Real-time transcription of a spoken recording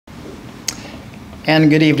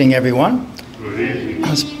And good evening, everyone. Good evening.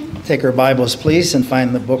 Let's take our Bibles, please, and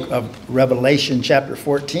find the book of Revelation, chapter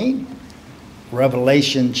 14.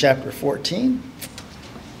 Revelation, chapter 14.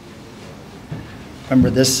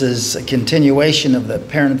 Remember, this is a continuation of the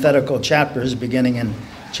parenthetical chapters beginning in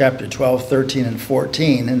chapter 12, 13, and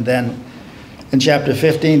 14. And then in chapter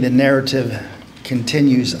 15, the narrative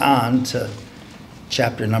continues on to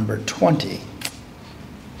chapter number 20.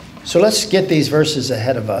 So let's get these verses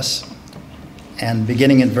ahead of us. And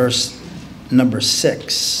beginning in verse number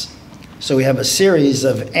 6. So we have a series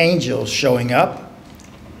of angels showing up.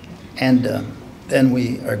 And then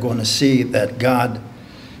we are going to see that God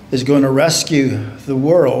is going to rescue the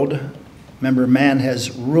world. Remember, man has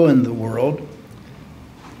ruined the world.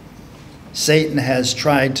 Satan has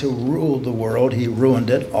tried to rule the world. He ruined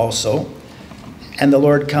it also. And the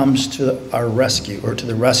Lord comes to our rescue, or to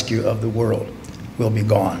the rescue of the world. We'll be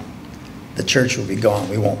gone. The church will be gone.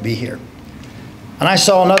 We won't be here. And I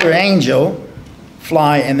saw another angel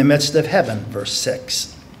fly in the midst of heaven, verse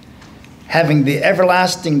 6, having the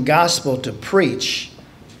everlasting gospel to preach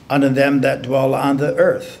unto them that dwell on the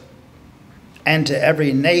earth, and to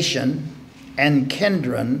every nation and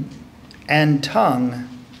kindred and tongue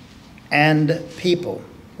and people.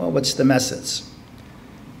 Well, what's the message?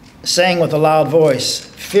 Saying with a loud voice,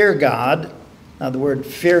 fear God. Now, the word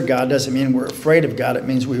fear God doesn't mean we're afraid of God. It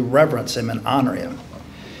means we reverence him and honor him.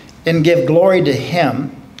 And give glory to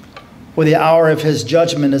him, for the hour of his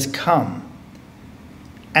judgment is come.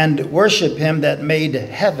 And worship him that made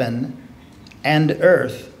heaven and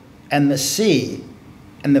earth and the sea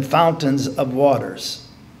and the fountains of waters.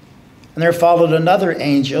 And there followed another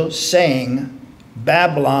angel, saying,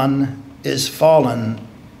 Babylon is fallen,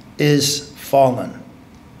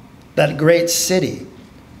 that great city,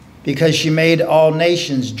 because she made all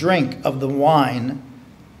nations drink of the wine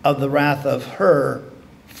of the wrath of her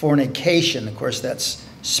fornication. Of course, that's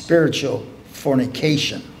spiritual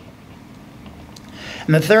fornication.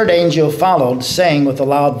 And the third angel followed, saying with a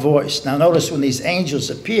loud voice. Now notice when these angels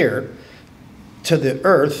appear to the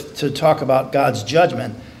earth to talk about God's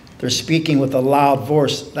judgment, they're speaking with a loud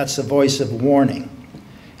voice. That's the voice of warning.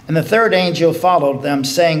 And the third angel followed them,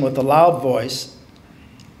 saying with a loud voice,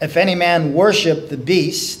 if any man worship the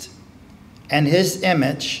beast and his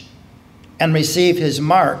image, and receive his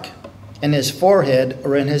mark in his forehead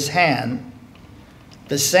or in his hand,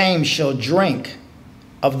 the same shall drink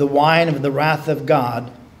of the wine of the wrath of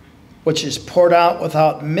God, which is poured out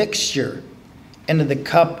without mixture into the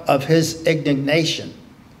cup of his indignation.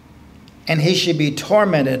 And he shall be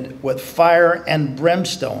tormented with fire and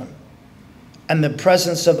brimstone, and the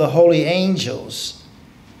presence of the holy angels,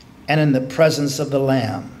 and in the presence of the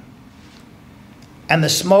Lamb. And the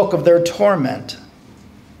smoke of their torment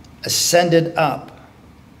ascended up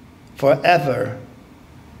forever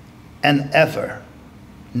and ever.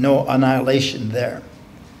 No annihilation there.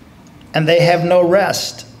 And they have no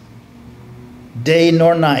rest, day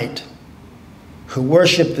nor night, who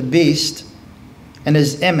worship the beast and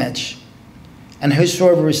his image, and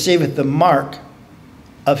whosoever receiveth the mark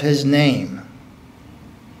of his name.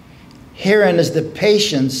 Herein is the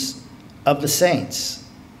patience of the saints.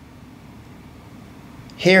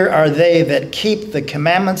 Here are they that keep the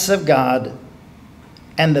commandments of God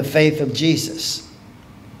and the faith of Jesus.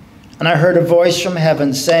 And I heard a voice from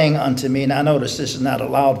heaven saying unto me, now notice this is not a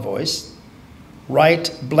loud voice,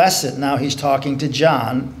 right, blessed. Now he's talking to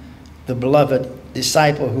John, the beloved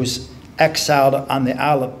disciple who's exiled on the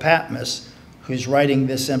Isle of Patmos, who's writing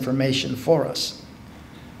this information for us.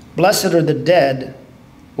 Blessed are the dead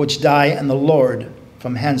which die in the Lord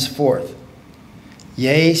from henceforth.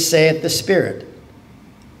 Yea, saith the Spirit,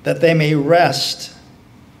 that they may rest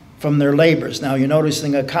from their labors. Now you're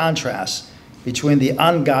noticing a contrast between the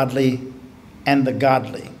ungodly and the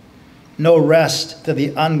godly. No rest to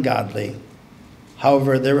the ungodly.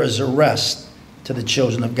 However, there is a rest to the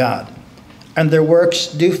children of God. And their works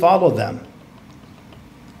do follow them.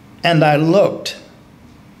 And I looked,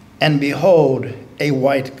 and behold, a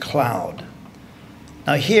white cloud.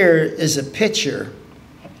 Now here is a picture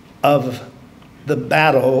of the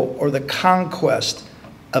battle or the conquest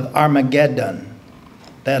of Armageddon.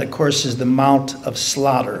 That, of course, is the Mount of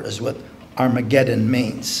Slaughter, is what Armageddon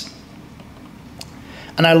means.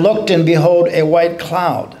 And I looked, and behold, a white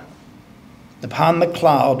cloud. Upon the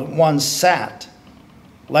cloud one sat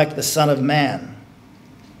like the Son of Man,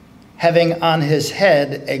 having on his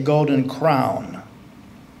head a golden crown,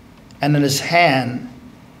 and in his hand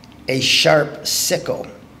a sharp sickle.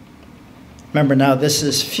 Remember now, this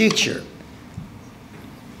is future.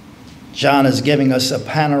 John is giving us a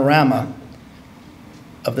panorama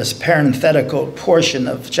of this parenthetical portion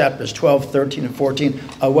of chapters 12, 13, and 14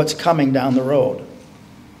 of what's coming down the road.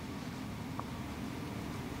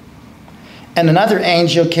 And another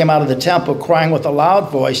angel came out of the temple, crying with a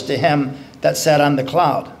loud voice to him that sat on the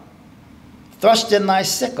cloud, "Thrust in thy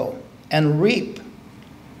sickle, and reap,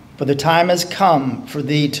 for the time has come for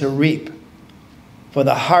thee to reap, for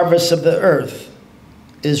the harvest of the earth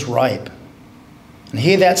is ripe." And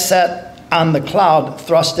he that sat on the cloud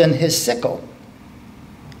thrust in his sickle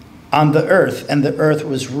on the earth, and the earth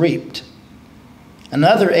was reaped.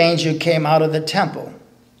 Another angel came out of the temple,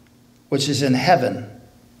 which is in heaven,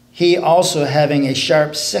 he also having a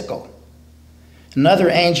sharp sickle. Another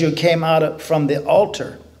angel came out from the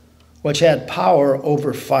altar, which had power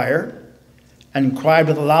over fire, and cried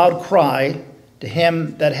with a loud cry to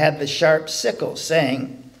him that had the sharp sickle,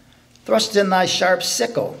 saying, "Thrust in thy sharp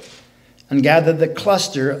sickle, and gather the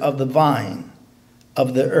cluster of the vine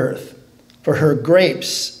of the earth, for her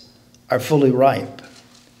grapes are fully ripe."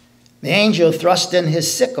 The angel thrust in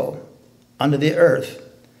his sickle unto the earth,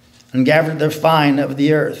 and gathered the vine of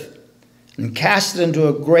the earth, and cast it into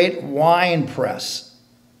a great winepress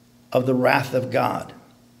of the wrath of God.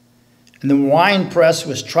 And the winepress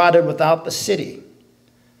was trodden without the city,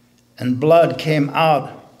 and blood came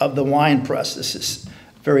out of the winepress. This is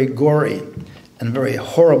very gory and very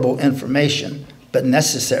horrible information, but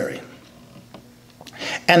necessary.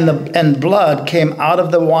 And blood came out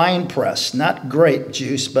of the winepress, not grape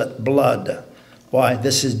juice, but blood. Why?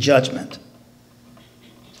 This is judgment.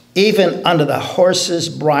 Even under the horse's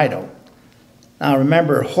bridle. Now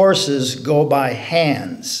remember, horses go by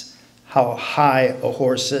hands, how high a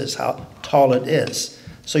horse is, how tall it is.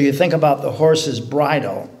 So you think about the horse's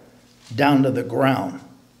bridle down to the ground.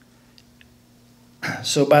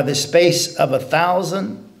 So by the space of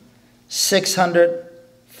 1,600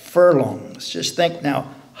 furlongs, just think now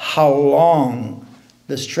how long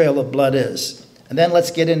this trail of blood is. And then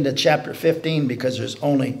let's get into chapter 15, because there's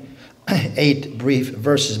only 8 brief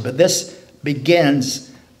verses. But this begins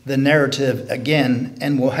the narrative again,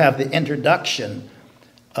 and we'll have the introduction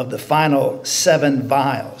of the final 7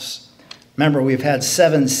 vials. Remember, we've had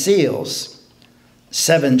 7 seals,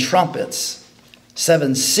 7 trumpets.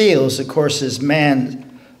 7 seals, of course, is man's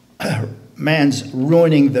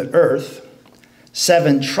ruining the earth.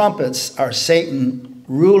 7 trumpets are Satan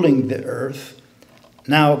ruling the earth.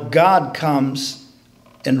 Now God comes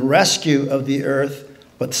in rescue of the earth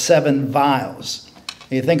with 7 vials.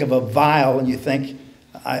 You think of a vial, and you think,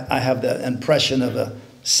 I have the impression of a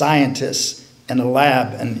scientist in a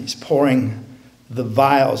lab, and he's pouring the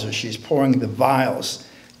vials, or she's pouring the vials.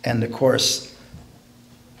 And of course,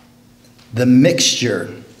 the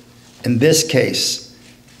mixture in this case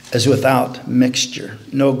is without mixture,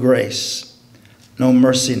 no grace, no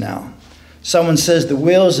mercy now. Someone says the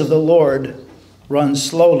wheels of the Lord run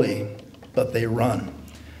slowly, but they run.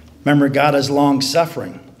 Remember, God is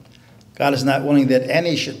long-suffering. God is not willing that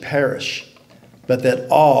any should perish, but that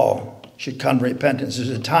all should come to repentance. There's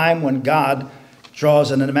a time when God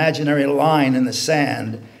draws an imaginary line in the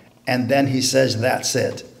sand, and then he says, that's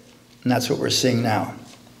it. And that's what we're seeing now.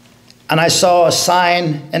 And I saw a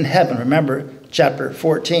sign in heaven. Remember, chapter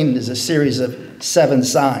 14 is a series of 7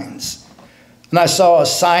 signs. And I saw a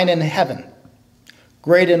sign in heaven,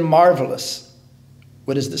 great and marvelous.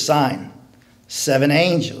 What is the sign? 7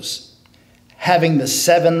 angels, having the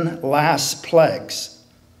 7 last plagues.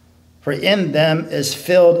 For in them is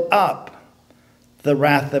filled up the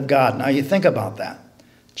wrath of God. Now you think about that.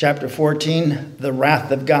 Chapter 14, the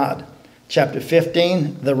wrath of God. Chapter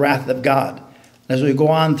 15, the wrath of God. As we go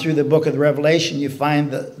on through the book of the Revelation, you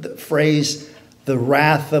find the phrase, the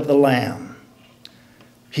wrath of the Lamb.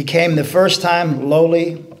 He came the first time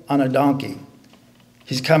lowly on a donkey.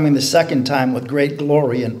 He's coming the second time with great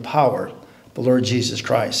glory and power, the Lord Jesus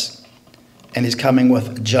Christ. And he's coming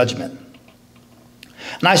with judgment.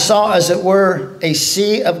 And I saw, as it were, a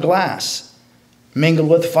sea of glass mingled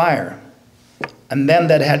with fire. And them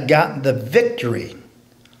that had gotten the victory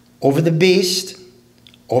over the beast,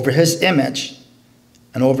 over his image,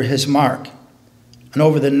 and over his mark, and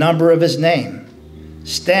over the number of his name,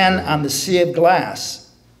 stand on the sea of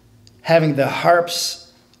glass, having the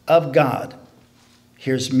harps of God.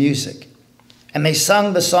 Here's music. And they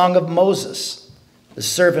sung the song of Moses, the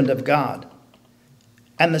servant of God,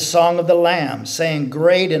 and the song of the Lamb, saying,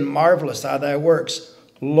 great and marvelous are thy works,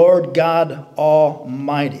 Lord God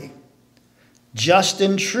Almighty. Just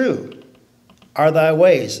and true are thy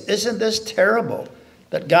ways. Isn't this terrible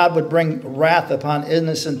that God would bring wrath upon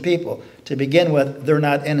innocent people? To begin with, they're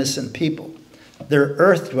not innocent people. They're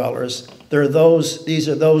earth dwellers. These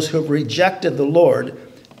are those who have rejected the Lord.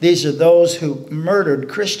 These are those who murdered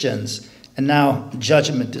Christians, and now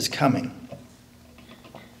judgment is coming.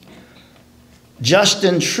 Just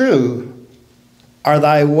and true are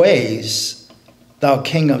thy ways, thou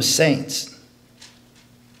King of saints.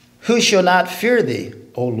 Who shall not fear thee,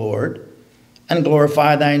 O Lord, and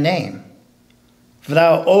glorify thy name? For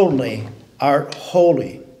thou only art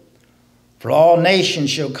holy. For all nations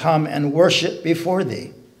shall come and worship before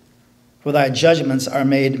thee, for thy judgments are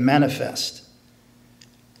made manifest.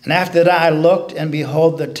 And after that I looked, and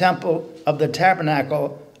behold, the temple of the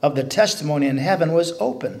tabernacle of the testimony in heaven was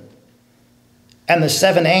open. And the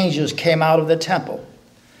 7 angels came out of the temple,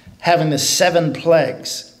 having the 7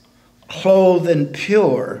 plagues, clothed in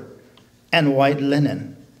pure and white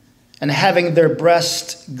linen, and having their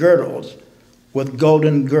breasts girdled with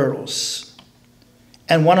golden girdles.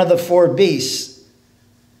 And one of the 4 beasts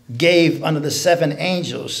gave unto the 7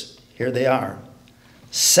 angels, here they are,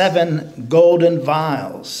 7 golden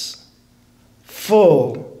vials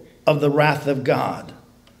full of the wrath of God.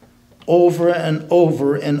 Over and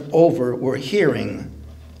over and over we're hearing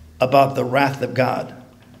about the wrath of God,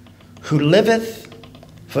 who liveth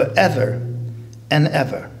forever and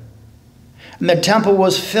ever. And the temple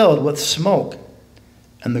was filled with smoke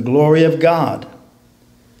and the glory of God,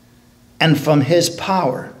 and from his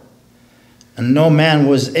power. And no man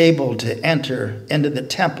was able to enter into the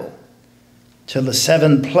temple till the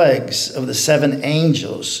 7 plagues of the 7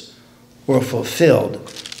 angels were fulfilled.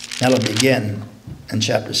 That'll begin in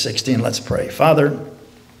chapter 16. Let's pray. Father,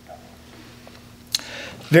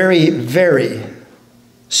 very, very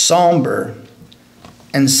somber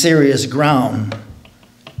and serious ground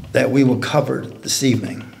that we will cover this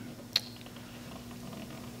evening.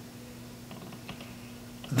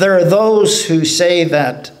 There are those who say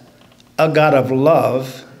that a God of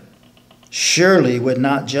love surely would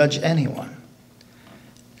not judge anyone.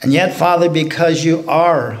 And yet, Father, because you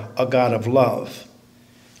are a God of love,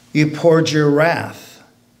 you poured your wrath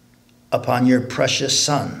upon your precious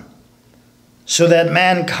Son so that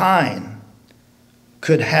mankind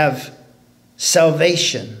could have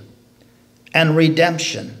salvation and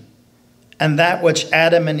redemption, and that which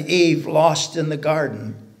Adam and Eve lost in the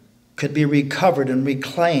garden could be recovered and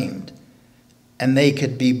reclaimed, and they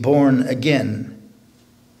could be born again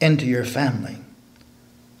into your family.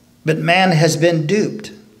 But man has been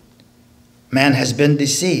duped. Man has been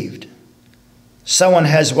deceived. Someone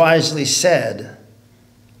has wisely said,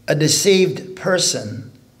 a deceived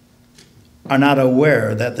person are not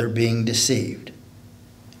aware that they're being deceived.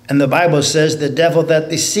 And the Bible says the devil that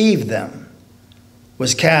deceived them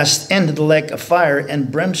was cast into the lake of fire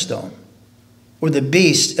and brimstone, where the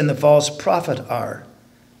beast and the false prophet are,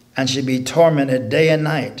 and should be tormented day and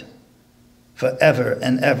night forever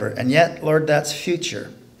and ever. And yet, Lord, that's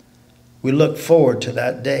future. We look forward to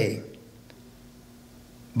that day.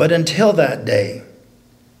 But until that day,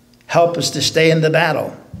 help us to stay in the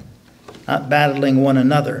battle, not battling one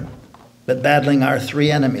another, but battling our 3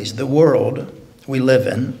 enemies: the world we live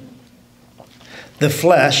in, the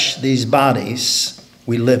flesh, these bodies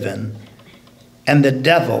we live in, and the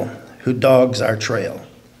devil who dogs our trail.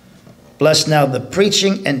 Bless now the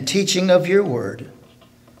preaching and teaching of your word,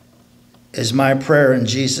 is my prayer in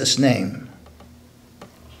Jesus' name.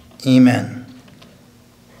 Amen.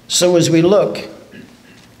 So as we look at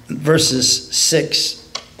verses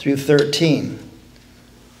 6 through 13,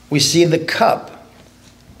 we see the cup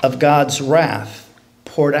of God's wrath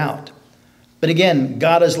poured out. But again,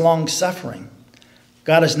 God is long-suffering.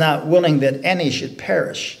 God is not willing that any should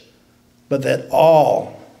perish, but that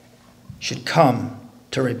all should come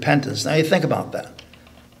to repentance. Now you think about that.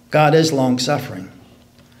 God is long-suffering.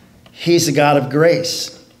 He's a God of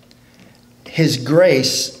grace. His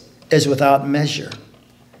grace is without measure.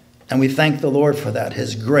 And we thank the Lord for that.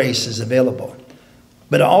 His grace is available.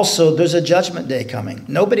 But also there's a judgment day coming.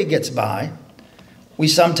 Nobody gets by. We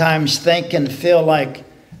sometimes think and feel like,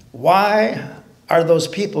 why are those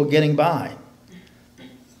people getting by?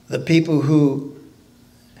 The people who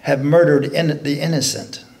have murdered the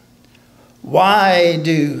innocent. Why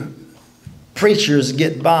do preachers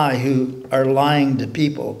get by who are lying to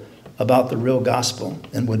people about the real gospel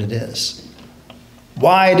and what it is?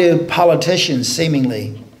 Why do politicians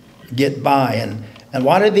seemingly get by? And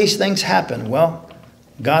why do these things happen? Well,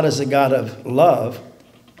 God is a God of love.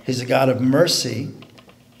 He's a God of mercy.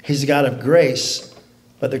 He's a God of grace.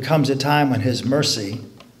 But there comes a time when his mercy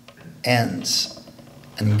ends.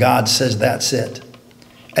 And God says that's it.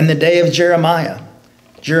 And the day of Jeremiah,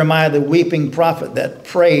 the weeping prophet that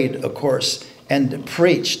prayed, of course, and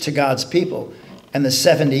preached to God's people, and the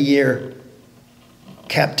 70-year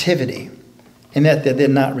captivity, and that they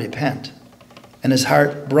did not repent. And his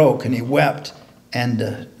heart broke, and he wept,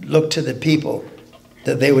 and looked to the people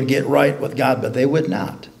that they would get right with God, but they would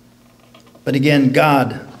not. But again,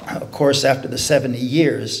 God, of course, after the 70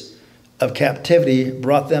 years of captivity,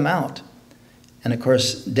 brought them out. And of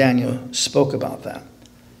course, Daniel spoke about that.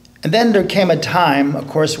 And then there came a time, of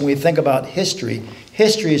course, when we think about history,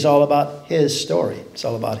 history is all about his story. It's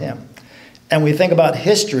all about him. And we think about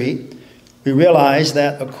history, we realize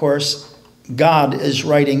that, of course, God is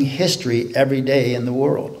writing history every day in the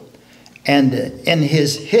world. And in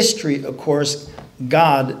his history, of course,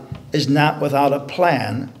 God is not without a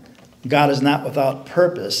plan. God is not without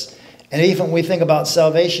purpose. And even when we think about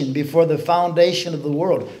salvation, before the foundation of the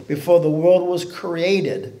world, before the world was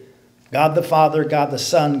created, God the Father, God the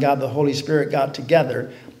Son, God the Holy Spirit got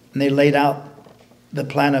together and they laid out the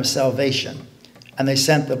plan of salvation. And they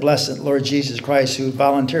sent the blessed Lord Jesus Christ, who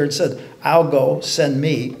volunteered, said, I'll go, send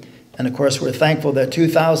me. And of course, we're thankful that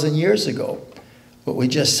 2,000 years ago, what we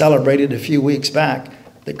just celebrated a few weeks back,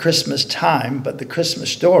 the Christmas time, but the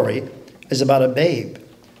Christmas story is about a babe.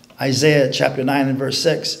 Isaiah chapter 9 and verse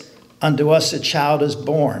 6, unto us a child is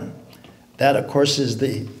born. That, of course, is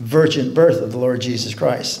the virgin birth of the Lord Jesus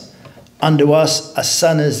Christ. Unto us a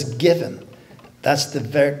son is given. That's the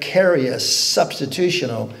vicarious,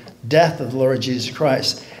 substitutional death of the Lord Jesus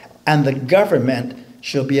Christ. And the government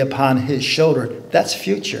shall be upon his shoulder. That's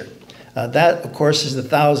future. That, of course, is the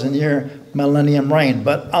 1,000-year millennium reign.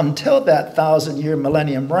 But until that 1,000-year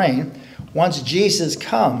millennium reign, once Jesus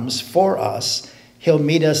comes for us, he'll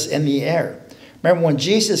meet us in the air. Remember, when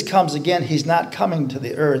Jesus comes again, he's not coming to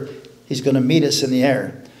the earth. He's going to meet us in the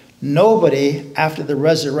air. Nobody, after the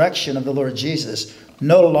resurrection of the Lord Jesus,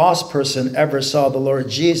 no lost person ever saw the Lord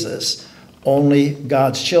Jesus. Only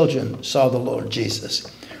God's children saw the Lord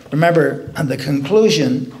Jesus. Remember, the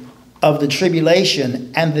conclusion of the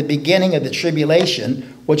tribulation and the beginning of the tribulation,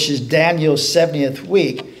 which is Daniel's 70th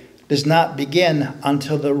week, does not begin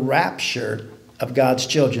until the rapture of God's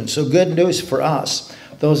children. So good news for us.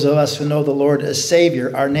 Those of us who know the Lord as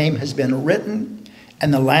Savior, our name has been written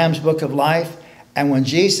in the Lamb's Book of Life. And when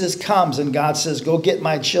Jesus comes and God says, go get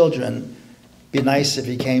my children, be nice if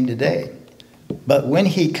he came today. But when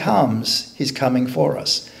he comes, he's coming for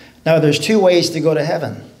us. Now, there's two ways to go to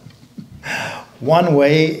heaven. One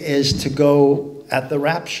way is to go at the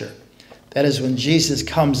rapture. That is when Jesus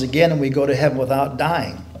comes again and we go to heaven without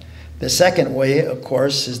dying. The second way, of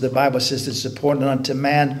course, is the Bible says it's appointed unto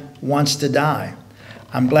man once to die.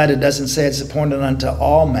 I'm glad it doesn't say it's appointed unto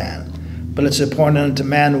all man, but it's appointed unto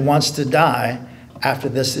man once to die, after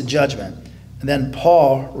this the judgment. And then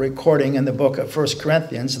Paul, recording in the book of 1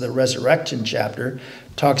 Corinthians, the resurrection chapter,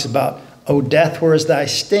 talks about, O death, where is thy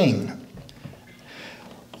sting?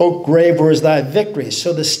 O grave, where is thy victory?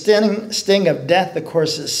 So the sting of death, of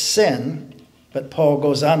course, is sin. But Paul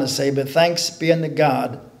goes on to say, but thanks be unto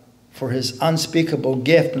God for his unspeakable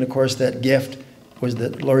gift. And of course, that gift was the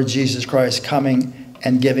Lord Jesus Christ coming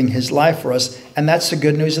and giving his life for us. And that's the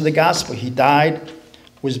good news of the gospel. He died,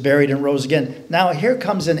 was buried, and rose again. Now here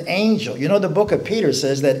comes an angel. You know, the book of Peter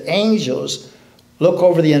says that angels look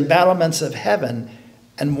over the embattlements of heaven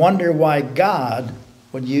and wonder why God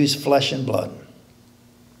would use flesh and blood.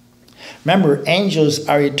 Remember, angels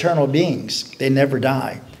are eternal beings. They never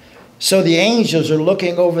die. So the angels are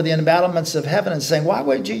looking over the embattlements of heaven and saying, why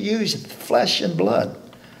would you use flesh and blood?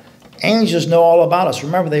 Angels know all about us.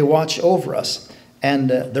 Remember, they watch over us.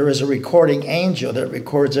 And there is a recording angel that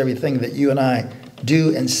records everything that you and I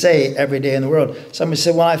do and say every day in the world. Somebody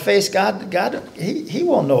said, when I face God, he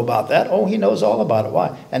won't know about that. Oh, he knows all about it.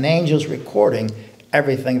 Why? An angel's recording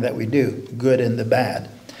everything that we do, good and the bad.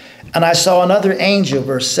 And I saw another angel,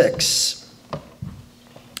 verse 6,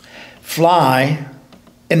 fly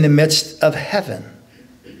in the midst of heaven.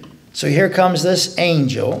 So here comes this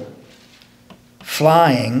angel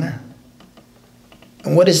flying.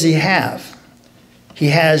 And what does he have? He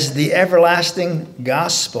has the everlasting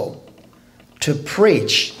gospel to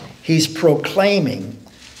preach. He's proclaiming.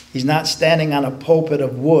 He's not standing on a pulpit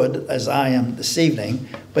of wood as I am this evening,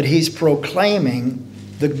 but he's proclaiming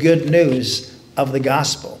the good news of the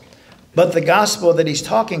gospel. But the gospel that he's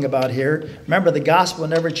talking about here, remember, the gospel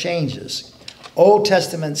never changes. Old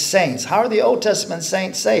Testament saints, how are the Old Testament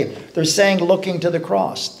saints saved? They're saying looking to the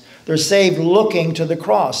cross. They're saved looking to the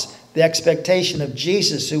cross, the expectation of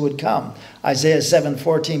Jesus who would come. Isaiah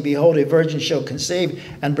 7:14, behold, a virgin shall conceive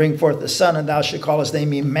and bring forth a son, and thou shalt call his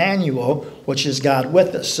name Emmanuel, which is God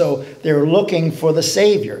with us. So they're looking for the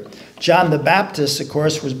Savior. John the Baptist, of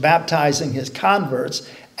course, was baptizing his converts,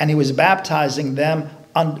 and he was baptizing them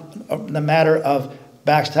on the matter of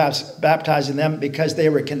baptizing them because they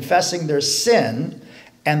were confessing their sin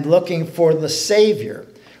and looking for the Savior.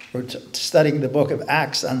 We're studying the book of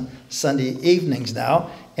Acts on Sunday evenings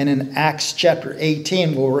now. And in Acts chapter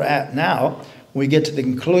 18, where we're at now, when we get to the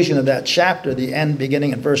conclusion of that chapter, the end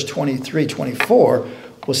beginning in verse 23, 24,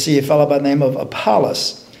 we'll see a fellow by the name of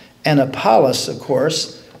Apollos. And Apollos, of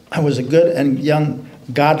course, was a good and young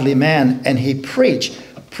godly man, and he preached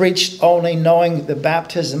only knowing the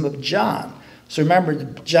baptism of John. So remember,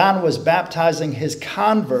 John was baptizing his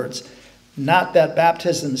converts, not that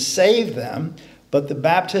baptism saved them, but the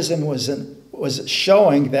baptism was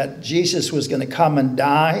showing that Jesus was going to come and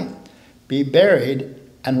die, be buried,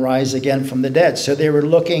 and rise again from the dead. So they were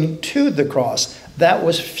looking to the cross. That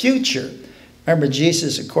was future. Remember,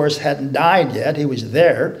 Jesus, of course, hadn't died yet. He was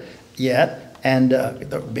there yet and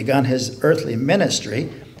begun his earthly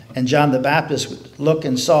ministry. And John the Baptist looked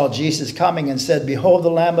and saw Jesus coming and said, "Behold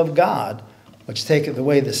the Lamb of God, which taketh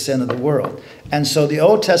away the sin of the world." And so the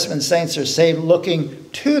Old Testament saints are saved looking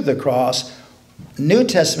to the cross. New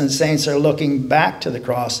Testament saints are looking back to the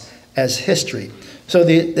cross as history. So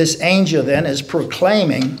this angel then is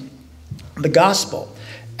proclaiming the gospel.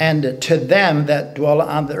 And to them that dwell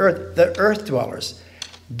on the earth dwellers,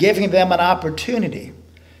 giving them an opportunity,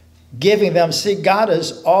 giving them, see, God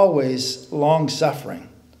is always long-suffering.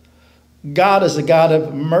 God is a God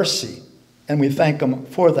of mercy, and we thank him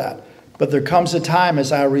for that. But there comes a time,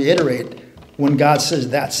 as I reiterate, when God says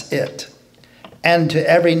that's it. And to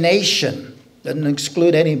every nation, doesn't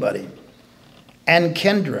exclude anybody, and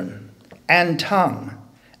kindred, and tongue,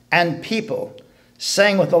 and people,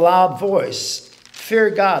 saying with a loud voice,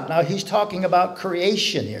 "Fear God." Now he's talking about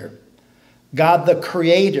creation here. God the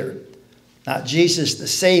creator, not Jesus the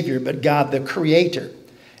savior, but God the creator.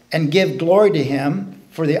 "And give glory to him,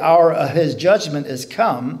 for the hour of his judgment is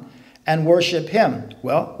come, and worship him."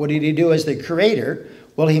 Well, what did he do as the creator?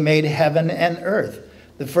 Well, he made heaven and earth.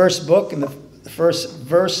 The first book and the first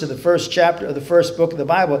verse of the first chapter of the first book of the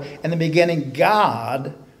Bible, in the beginning,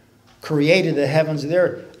 God created the heavens and the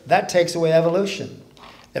earth. That takes away evolution.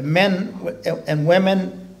 If men and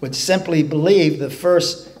women would simply believe the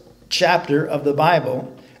first chapter of the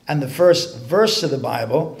Bible and the first verse of the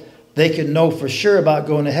Bible, they could know for sure about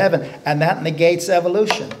going to heaven, and that negates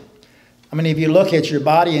evolution. I mean, if you look at your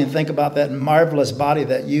body and think about that marvelous body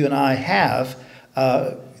that you and I have,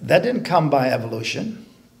 that didn't come by evolution.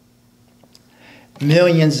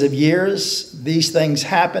 Millions of years, these things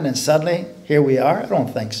happen, and suddenly, here we are. I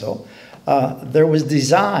don't think so. There was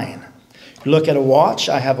design. You look at a watch.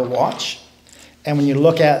 I have a watch. And when you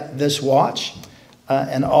look at this watch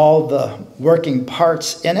and all the working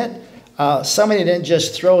parts in it, somebody didn't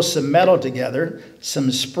just throw some metal together,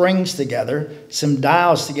 some springs together, some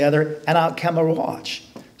dials together, and out came a watch.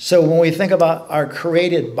 So when we think about our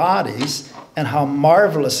created bodies and how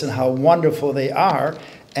marvelous and how wonderful they are,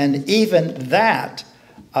 and even that,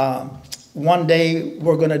 one day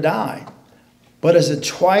we're going to die. But as a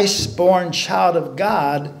twice-born child of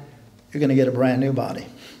God, you're going to get a brand new body.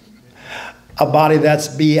 A body that's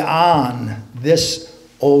beyond this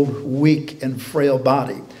old, weak, and frail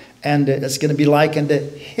body. And it's going to be likened to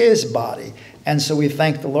his body. And so we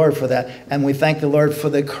thank the Lord for that. And we thank the Lord for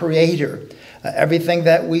the Creator. Everything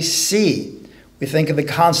that we see, we think of the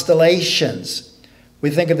constellations. We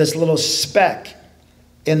think of this little speck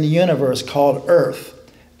in the universe called Earth.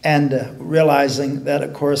 And realizing that,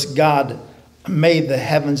 of course, God made the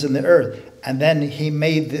heavens and the earth. And then he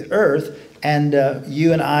made the earth, and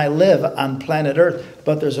you and I live on planet Earth.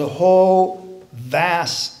 But there's a whole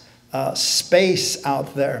vast space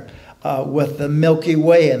out there with the Milky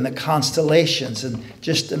Way and the constellations, and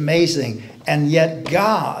just amazing. And yet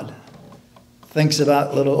God thinks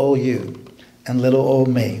about little old you and little old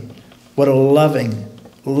me. What a loving,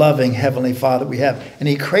 loving Heavenly Father we have. And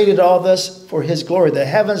he created all this for his glory. The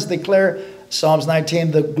heavens declare, Psalms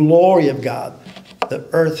 19, the glory of God. The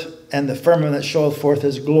earth and the firmament showeth forth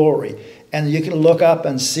his glory. And you can look up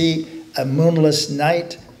and see a moonless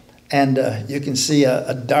night, and you can see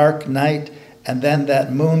a dark night, and then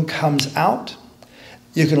that moon comes out.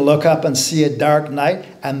 You can look up and see a dark night,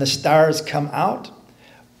 and the stars come out.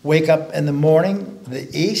 Wake up in the morning, the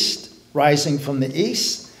east, rising from the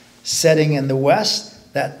east, setting in the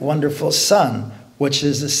west, that wonderful sun, which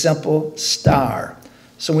is a simple star.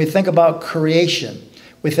 So when we think about creation,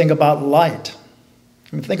 we think about light.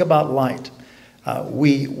 When we think about light,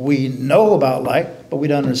 we know about light, but we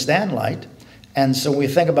don't understand light. And so we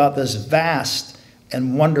think about this vast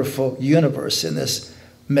and wonderful universe in this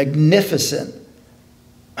magnificent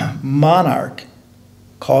monarch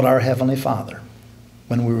called our Heavenly Father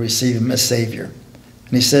when we receive him as Savior.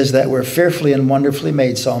 And he says that we're fearfully and wonderfully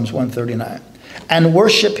made, Psalms 139. And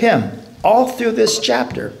worship him all through this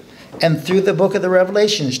chapter and through the book of the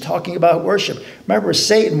Revelation is talking about worship. Remember,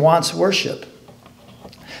 Satan wants worship.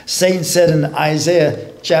 Satan said in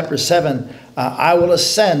Isaiah chapter 7, I will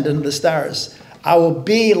ascend into the stars. I will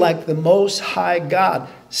be like the Most High God.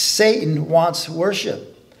 Satan wants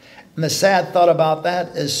worship. And the sad thought about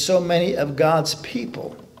that is so many of God's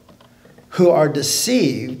people who are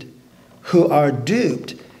deceived, who are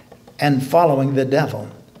duped, and following the devil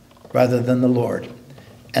rather than the Lord.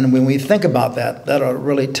 And when we think about that, that'll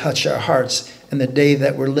really touch our hearts in the day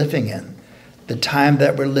that we're living in, the time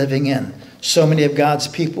that we're living in. So many of God's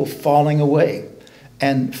people falling away,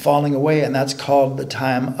 and that's called the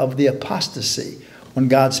time of the apostasy, when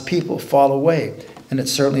God's people fall away. And it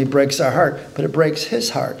certainly breaks our heart, but it breaks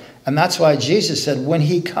his heart. And that's why Jesus said, when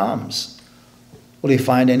he comes, will he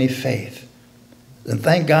find any faith? And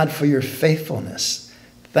thank God for your faithfulness.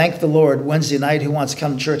 Thank the Lord. Wednesday night, who wants to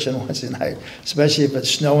come to church on Wednesday night, especially if it's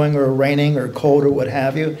snowing or raining or cold or what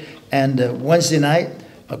have you. And Wednesday night,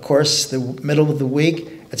 of course, the middle of the week,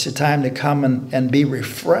 it's a time to come and be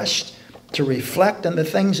refreshed, to reflect on the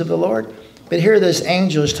things of the Lord. But here this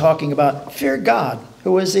angel is talking about, fear God.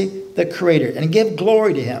 Who is he? The Creator. And give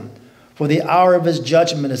glory to him, for the hour of his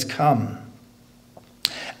judgment is come.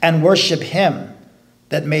 And worship him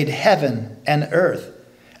that made heaven and earth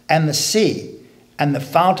and the sea and the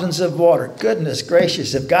fountains of water. Goodness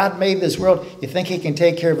gracious, if God made this world, you think he can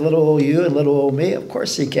take care of little old you and little old me? Of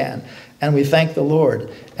course he can. And we thank the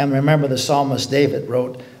Lord. And remember, the psalmist David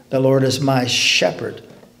wrote, the Lord is my shepherd,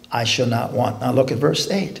 I shall not want. Now look at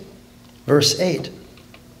verse 8. Verse 8.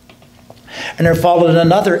 And there followed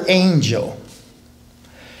another angel.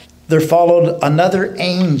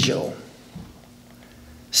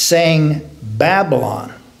 Saying,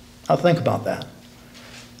 Babylon. Now think about that.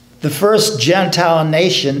 The first Gentile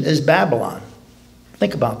nation is Babylon.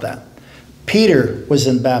 Think about that. Peter was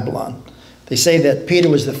in Babylon. They say that Peter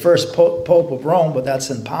was the first pope of Rome, but that's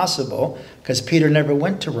impossible because Peter never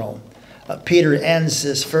went to Rome. Peter ends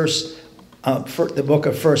his the book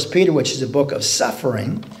of 1 Peter, which is a book of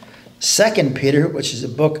suffering. 2 Peter, which is a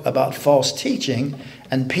book about false teaching.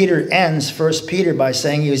 And Peter ends 1 Peter by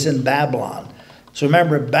saying he was in Babylon. So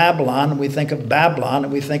remember, Babylon, we think of Babylon,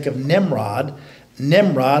 and we think of Nimrod.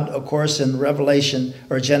 Nimrod, of course, in Revelation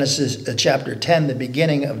or Genesis chapter 10, the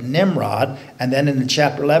beginning of Nimrod, and then in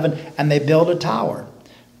chapter 11, and they built a tower.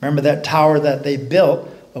 Remember that tower that they built,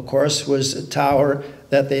 of course, was a tower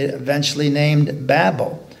that they eventually named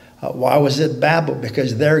Babel. Why was it Babel?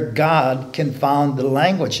 Because their God confounded the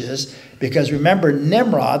languages. Because remember,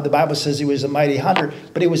 Nimrod, the Bible says he was a mighty hunter,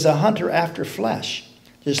 but he was a hunter after flesh,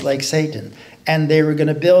 just like Satan. And they were going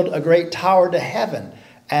to build a great tower to heaven.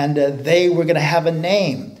 And they were going to have a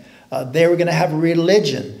name. They were going to have a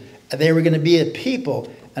religion. They were going to be a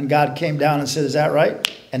people. And God came down and said, is that right?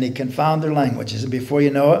 And he confounded their languages. And before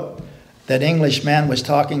you know it, that English man was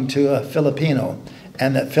talking to a Filipino.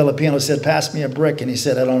 And that Filipino said, pass me a brick. And he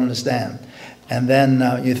said, I don't understand. And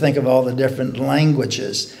then you think of all the different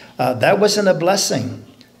languages. That wasn't a blessing.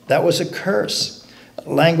 That was a curse.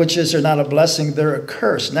 Languages are not a blessing. They're a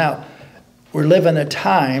curse. Now, we're living a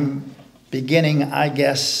time beginning, I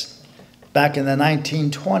guess, back in the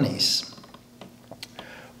 1920s,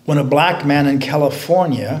 when a black man in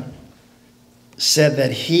California said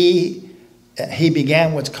that he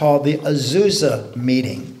began what's called the Azusa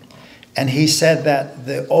meeting. And he said that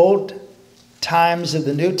the old times of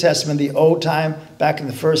the New Testament, the old time back in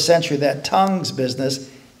the first century, that tongues business,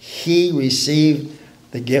 he received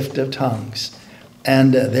the gift of tongues.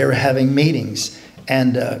 And they were having meetings.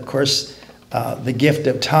 And of course, the gift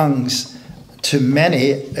of tongues to many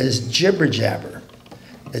is jibber jabber.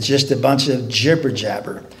 It's just a bunch of jibber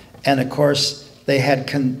jabber. And of course, they had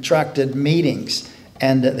contracted meetings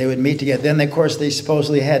and they would meet together. Then, of course, they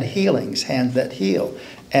supposedly had healings, hands that heal.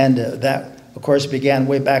 And that, of course, began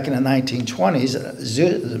way back in the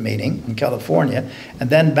 1920s, a meeting in California.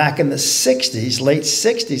 And then back in the 60s, late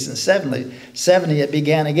 60s and 70s, it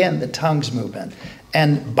began again, the tongues movement.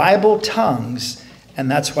 And Bible tongues,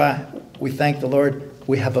 and that's why we thank the Lord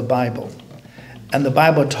we have a Bible. And the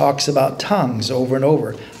Bible talks about tongues over and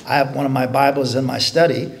over. I have one of my Bibles in my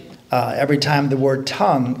study. Every time the word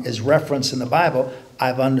tongue is referenced in the Bible,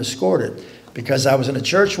 I've underscored it. Because I was in a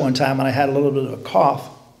church one time and I had a little bit of a cough.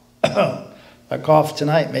 A cough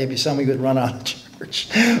tonight, maybe some of you would run out of church.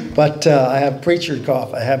 But I have preacher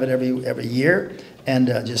cough. I have it every year. And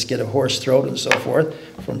just get a hoarse throat and so forth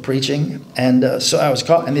from preaching. And so I was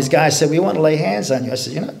caught. And these guys said, we want to lay hands on you. I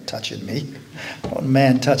said, you're not touching me. One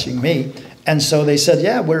man touching me. And so they said,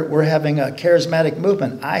 yeah, we're having a charismatic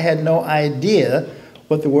movement. I had no idea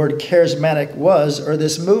what the word charismatic was or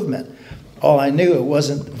this movement. All I knew, it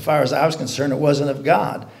wasn't, as far as I was concerned, it wasn't of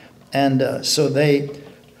God. And so they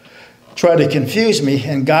tried to confuse me.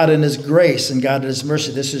 And God in his grace and God in his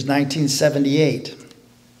mercy, this was 1978.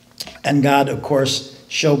 And God, of course,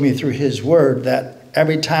 showed me through his word that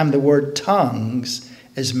every time the word tongues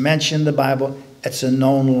is mentioned in the Bible, it's a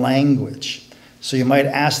known language. So you might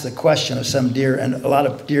ask the question of some dear, and a lot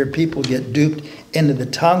of dear people get duped into the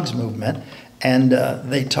tongues movement, and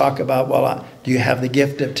they talk about, well, do you have the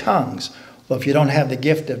gift of tongues? Well, if you don't have the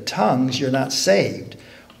gift of tongues, you're not saved.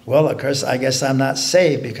 Well, of course, I guess I'm not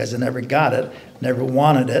saved because I never got it, never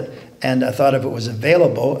wanted it, and I thought if it was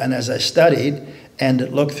available, and as I studied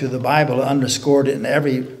and looked through the Bible, underscored it in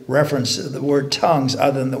every reference to the word tongues,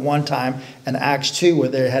 other than the one time in Acts 2 where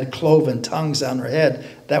they had cloven tongues on their head.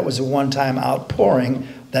 That was a one-time outpouring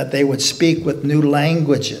that they would speak with new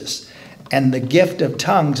languages. And the gift of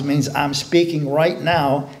tongues means I'm speaking right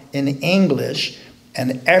now in English,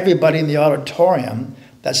 and everybody in the auditorium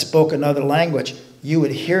that spoke another language, you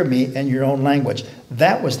would hear me in your own language.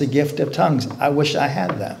 That was the gift of tongues. I wish I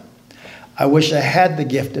had that. I wish I had the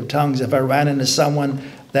gift of tongues. If I ran into someone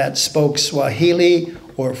that spoke Swahili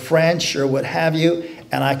or French or what have you,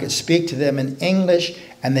 and I could speak to them in English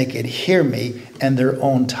and they could hear me in their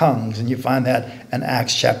own tongues. And you find that in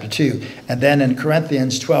Acts chapter 2. And then in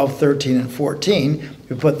Corinthians 12, 13, and 14,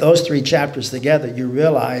 you put those three chapters together, you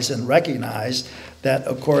realize and recognize that,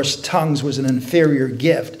 of course, tongues was an inferior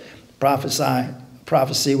gift.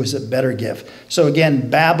 Prophecy was a better gift. So again,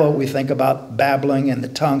 babble, we think about babbling and the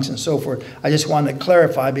tongues and so forth. I just wanted to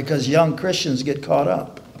clarify because young Christians get caught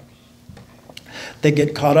up. They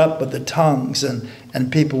get caught up with the tongues,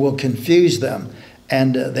 and people will confuse them.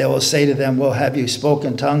 And they will say to them, well, have you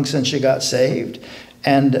spoken tongues since you got saved?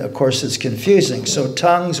 And of course, it's confusing. So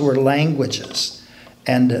tongues were languages.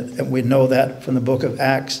 And we know that from the book of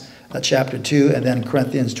Acts, chapter 2, and then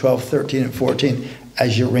Corinthians 12, 13, and 14,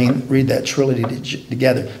 as you read that trilogy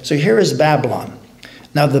together. So here is Babylon.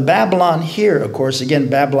 Now the Babylon here, of course, again,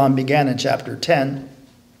 Babylon began in chapter 10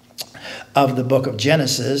 of the book of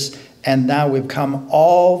Genesis, and now we've come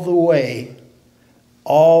all the way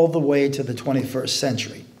to the 21st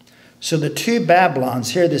century. So the two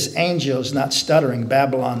Babylons, here this angel is not stuttering,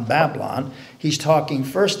 Babylon, Babylon. He's talking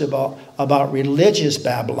first of all about religious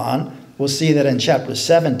Babylon. We'll see that in chapter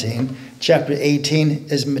 17. Chapter 18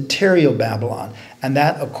 is material Babylon. And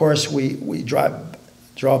that, of course, we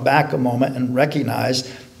draw back a moment and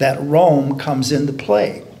recognize that Rome comes into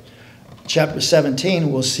play. Chapter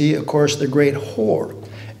 17, we'll see, of course, the great whore.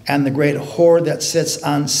 And the great whore that sits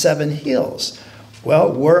on 7 hills.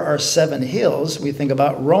 Well, where are 7 hills? We think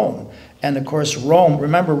about Rome. And, of course, Rome,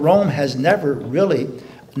 remember, Rome has never really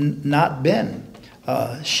not been.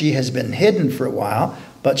 She has been hidden for a while,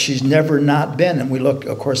 but she's never not been. And we look,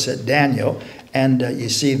 of course, at Daniel, and you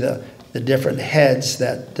see the different heads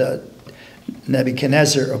that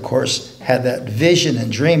Nebuchadnezzar, of course, had that vision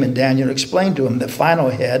and dream, and Daniel explained to him the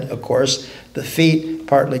final head, of course, the feet,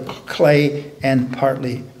 partly clay and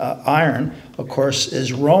partly iron, of course,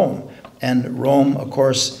 is Rome. And Rome, of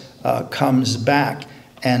course, comes back.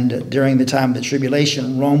 And during the time of the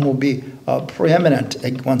tribulation, Rome will be preeminent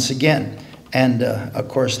once again. And, of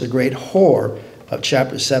course, the great whore of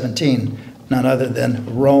chapter 17, none other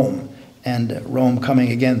than Rome. And Rome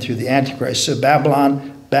coming again through the Antichrist. So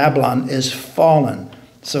Babylon is fallen.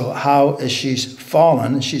 So how is she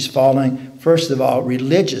fallen? She's falling, first of all,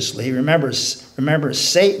 religiously. Remember,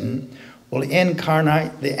 Satan will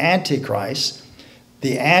incarnate the Antichrist.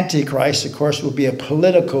 The Antichrist, of course, will be a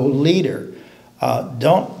political leader.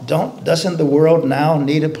 Doesn't the world now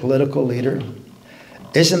need a political leader?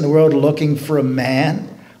 Isn't the world looking for a man?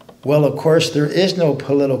 Well, of course, there is no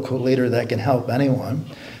political leader that can help anyone.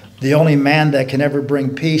 The only man that can ever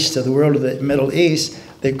bring peace to the world of the Middle East,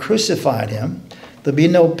 they crucified him. There'll be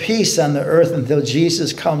no peace on the earth until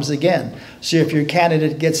Jesus comes again. So if your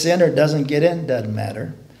candidate gets in or doesn't get in, doesn't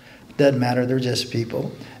matter. Doesn't matter. They're just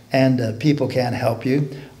people. And people can't help you.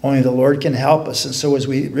 Only the Lord can help us. And so as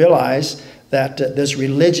we realize that this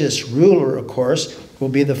religious ruler, of course, will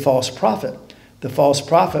be the false prophet. The false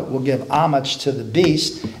prophet will give homage to the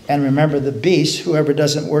beast. And remember, the beast, whoever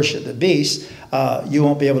doesn't worship the beast, you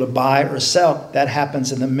won't be able to buy or sell. That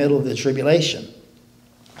happens in the middle of the tribulation.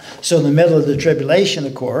 So in the middle of the tribulation,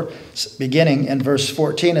 of course, beginning in verse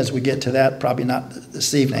 14, as we get to that, probably not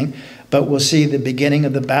this evening, but we'll see the beginning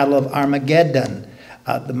of the battle of Armageddon,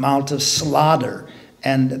 the Mount of Slaughter.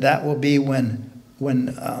 And that will be when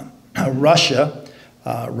Russia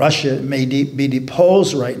may be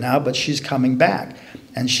deposed right now, but she's coming back.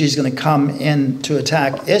 And she's going to come in to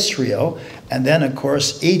attack Israel. And then, of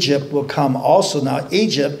course, Egypt will come also. Now,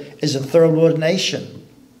 Egypt is a third world nation.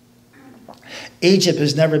 Egypt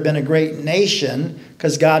has never been a great nation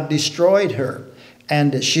because God destroyed her.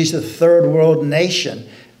 And she's a third world nation.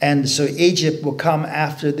 And so Egypt will come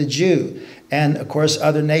after the Jew. And, of course,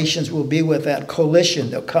 other nations will be with that coalition.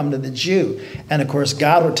 They'll come to the Jew. And, of course,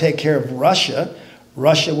 God will take care of Russia.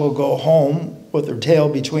 Russia will go home with her tail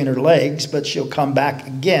between her legs, but she'll come back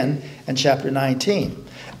again in chapter 19.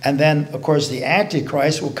 And then, of course, the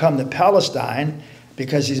Antichrist will come to Palestine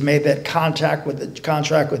because he's made that contract with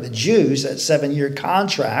the Jews, that 7-year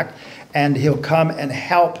contract, and he'll come and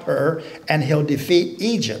help her, and he'll defeat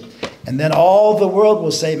Egypt. And then all the world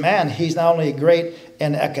will say, man, he's not only great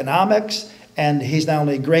in economics, and he's not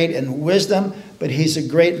only great in wisdom, but he's a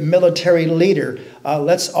great military leader.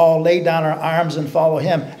 Let's all lay down our arms and follow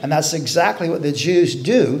him. And that's exactly what the Jews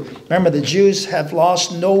do. Remember, the Jews have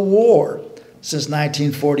lost no war since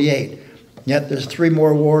 1948. Yet there's 3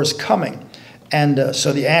 more wars coming. And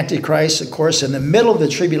so the Antichrist, of course, in the middle of the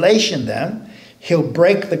tribulation then, he'll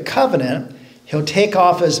break the covenant, he'll take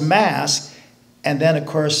off his mask, and then, of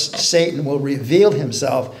course, Satan will reveal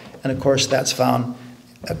himself. And, of course, that's found,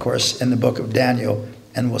 of course, in the book of Daniel,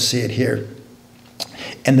 and we'll see it here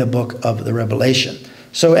in the book of the Revelation.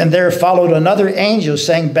 So, and there followed another angel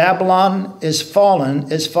saying, Babylon is fallen,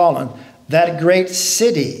 that great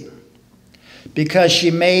city, because she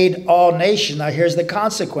made all nations. Now, here's the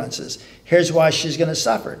consequences. Here's why she's going to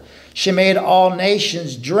suffer. She made all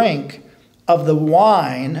nations drink of the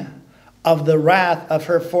wine of the wrath of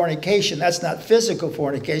her fornication. That's not physical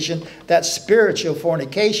fornication. That's spiritual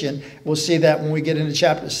fornication. We'll see that when we get into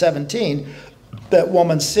chapter 17. That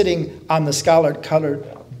woman sitting on the scarlet-colored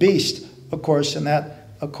beast, of course, and that,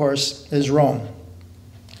 of course, is Rome.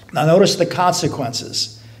 Now, notice the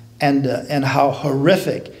consequences and how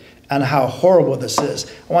horrific and how horrible this is.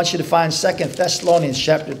 I want you to find 2 Thessalonians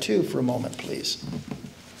chapter 2 for a moment, please.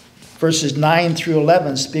 Verses 9 through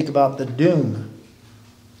 11 speak about the doom.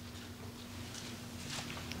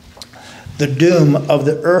 The doom of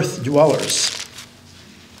the earth dwellers.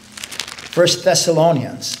 1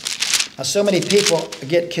 Thessalonians. Now, so many people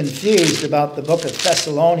get confused about the book of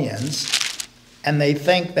Thessalonians, and they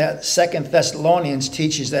think that 2 Thessalonians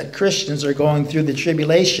teaches that Christians are going through the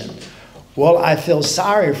tribulation. Well, I feel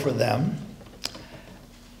sorry for them.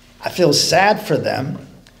 I feel sad for them.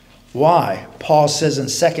 Why? Paul says in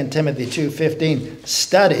 2 Timothy 2:15,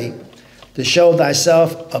 study to show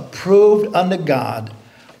thyself approved unto God,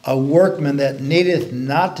 a workman that needeth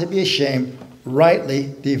not to be ashamed,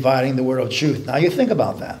 rightly dividing the word of truth. Now you think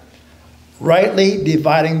about that. Rightly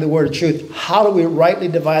dividing the word of truth. How do we rightly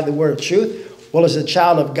divide the word of truth? Well, as a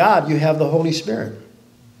child of God, you have the Holy Spirit.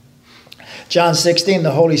 John 16,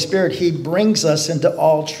 the Holy Spirit, he brings us into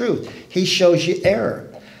all truth. He shows you error.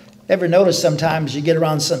 Ever notice sometimes you get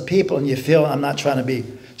around some people and you feel, I'm not trying to be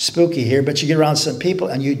spooky here, but you get around some people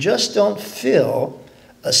and you just don't feel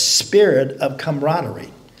a spirit of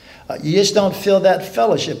camaraderie. You just don't feel that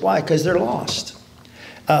fellowship. Why? Because they're lost.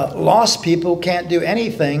 Lost people can't do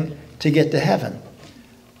anything to get to heaven.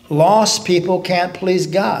 Lost people can't please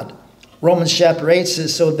God. Romans chapter 8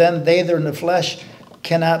 says, so then they that are in the flesh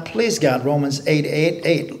cannot please God. Romans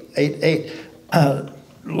 8:8.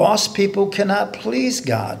 Lost people cannot please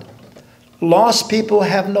God. Lost people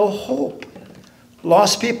have no hope.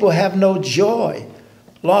 Lost people have no joy.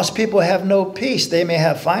 Lost people have no peace. They may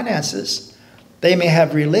have finances. They may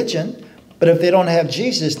have religion. But if they don't have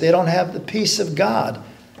Jesus, they don't have the peace of God.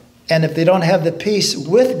 And if they don't have the peace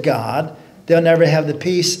with God, they'll never have the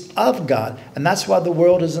peace of God. And that's why the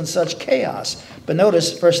world is in such chaos. But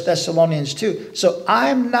notice 1 Thessalonians 2. So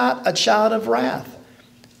I'm not a child of wrath.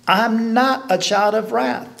 I'm not a child of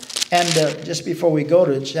wrath. And just before we go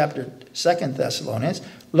to chapter 2 Thessalonians,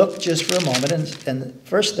 look just for a moment in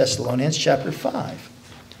 1 Thessalonians chapter 5.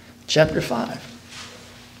 Chapter 5.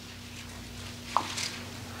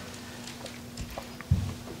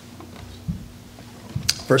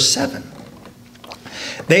 Verse 7.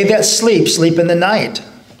 They that sleep, sleep in the night.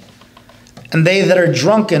 And they that are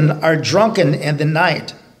drunken in the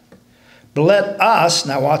night. But let us,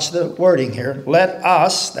 now watch the wording here, let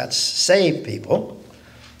us, that's saved people,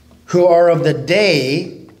 who are of the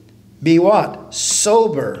day, be what?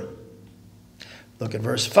 Sober. Look at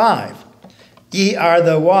verse 5. Ye are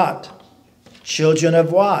the what? Children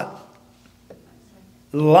of what?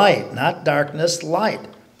 Light, not darkness, light.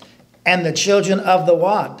 And the children of the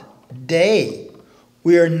what? Day.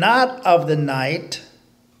 We are not of the night,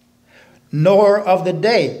 nor of the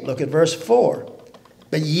day. Look at verse 4.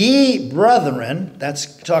 But ye, brethren,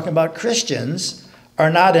 that's talking about Christians, are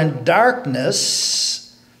not in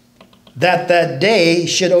darkness, that day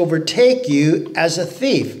should overtake you as a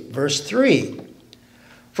thief. Verse 3.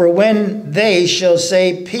 For when they shall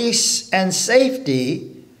say peace and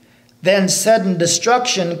safety, then sudden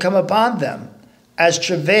destruction come upon them, as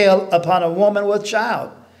travail upon a woman with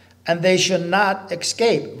child, and they shall not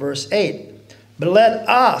escape. Verse 8. But let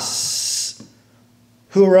us,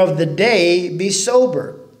 who are of the day, be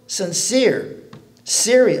sober, sincere,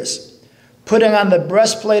 serious. Putting on the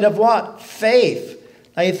breastplate of what? Faith.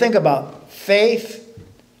 Now you think about faith,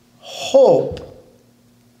 hope,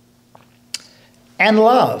 and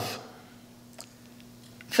love.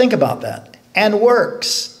 Think about that. And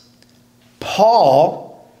works.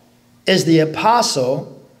 Paul is the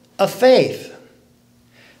apostle of faith.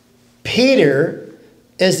 Peter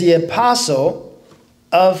is the apostle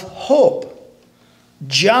of hope.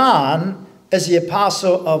 John is the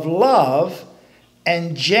apostle of love.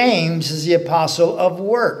 And James is the apostle of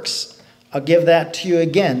works. I'll give that to you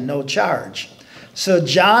again, no charge. So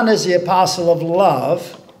John is the apostle of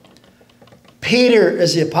love. Peter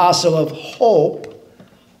is the apostle of hope.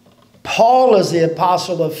 Paul is the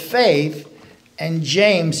apostle of faith. And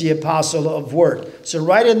James the apostle of work. So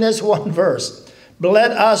right in this one verse, but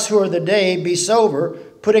let us who are the day be sober,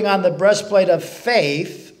 putting on the breastplate of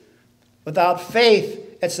faith. Without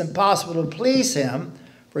faith, it's impossible to please him.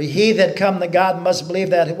 For he that come to God must believe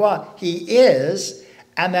that what? He is,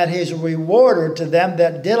 and that he is a rewarder to them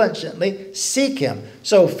that diligently seek him.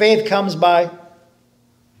 So faith comes by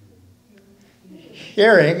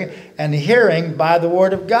hearing, and hearing by the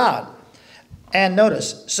word of God. And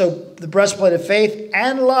notice, so the breastplate of faith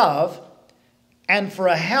and love, and for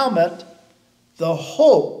a helmet, the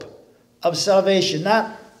hope of salvation.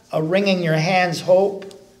 Not a wringing your hands hope.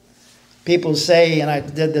 People say, and I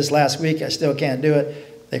did this last week, I still can't do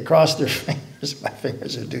it, they cross their fingers. My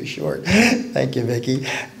fingers are too short. Thank you, Vicki.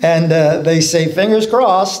 And they say, fingers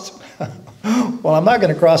crossed. Well, I'm not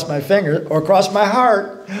going to cross my finger or cross my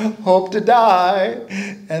heart. Hope to die.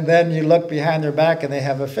 And then you look behind their back and they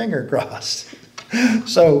have a finger crossed.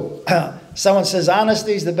 So someone says,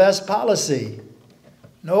 honesty is the best policy.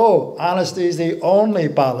 No, honesty is the only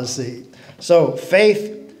policy. So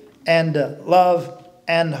faith and love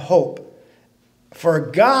and hope. For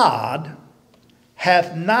God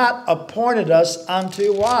hath not appointed us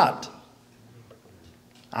unto what?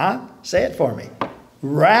 Huh? Say it for me.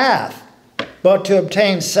 Wrath, but to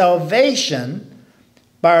obtain salvation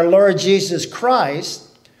by our Lord Jesus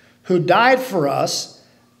Christ, who died for us,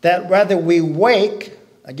 that whether we wake,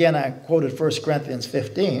 again I quoted 1 Corinthians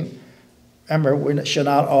 15, remember, we should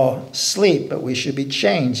not all sleep, but we should be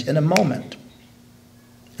changed in a moment,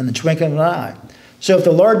 in the twinkling of an eye. So if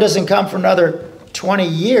the Lord doesn't come for another 20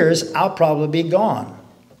 years, I'll probably be gone.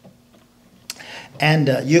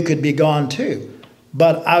 And you could be gone too.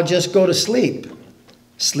 But I'll just go to sleep.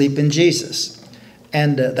 Sleep in Jesus.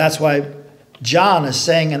 And that's why John is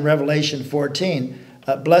saying in Revelation 14,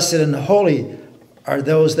 blessed and holy are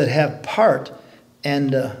those that have part in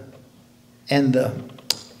the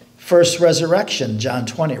first resurrection, John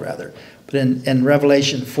 20 rather. But in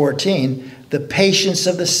Revelation 14, the patience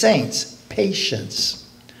of the saints. Patience.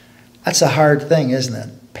 That's a hard thing, isn't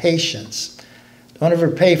it? Patience. Don't ever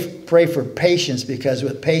pray for patience, because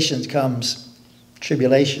with patience comes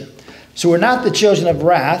tribulation. So we're not the children of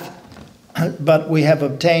wrath, but we have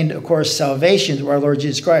obtained, of course, salvation through our Lord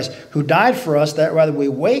Jesus Christ, who died for us, that whether we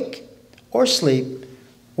wake or sleep,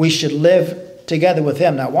 we should live together with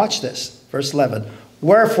him. Now watch this, verse 11.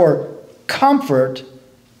 Wherefore, comfort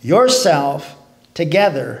yourself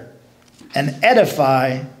together and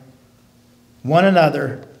edify one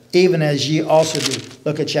another, even as ye also do.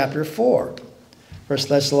 Look at chapter 4, 1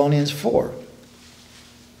 Thessalonians 4.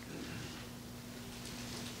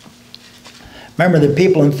 Remember, the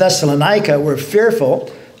people in Thessalonica were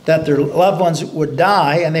fearful that their loved ones would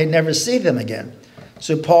die and they'd never see them again.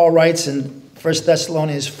 So Paul writes in 1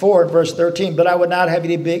 Thessalonians 4, verse 13, but I would not have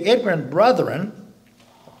you to be ignorant, brethren,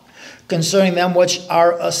 concerning them which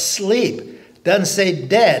are asleep. Doesn't say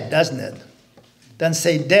dead, doesn't it? Doesn't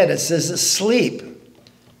say dead, it says asleep.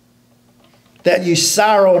 That you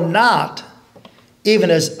sorrow not,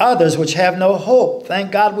 even as others which have no hope.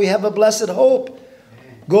 Thank God we have a blessed hope.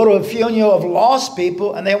 Go to a funeral of lost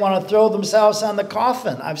people and they want to throw themselves on the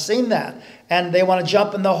coffin. I've seen that. And they want to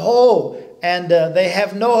jump in the hole. And they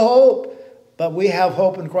have no hope. But we have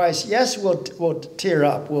hope in Christ. Yes, we'll tear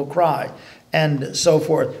up. We'll cry. And so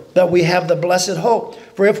forth. But we have the blessed hope.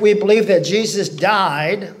 For if we believe that Jesus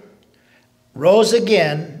died, rose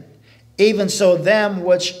again, even so them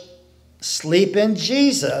which sleep in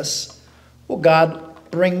Jesus, will God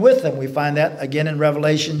bring with them. We find that again in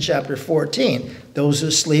Revelation chapter 14. Those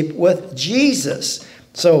who sleep with Jesus.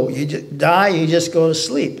 So you die, you just go to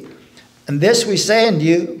sleep. And this we say unto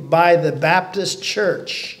you by the Baptist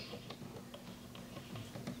church.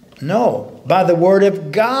 No, by the word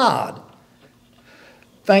of God.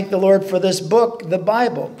 Thank the Lord for this book, the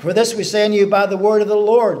Bible. For this we say unto you by the word of the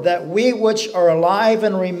Lord, that we which are alive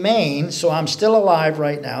and remain, so I'm still alive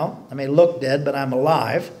right now. I may look dead, but I'm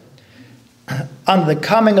alive. On the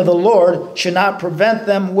coming of the Lord should not prevent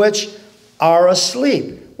them which are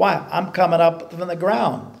asleep. Why? I'm coming up from the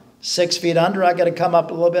ground. 6 feet under, I got to come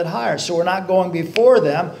up a little bit higher. So we're not going before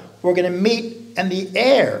them. We're going to meet in the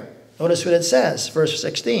air. Notice what it says, verse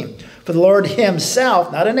 16. For the Lord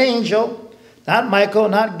himself, not an angel, not Michael,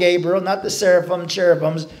 not Gabriel, not the seraphim,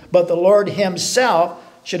 cherubims, but the Lord himself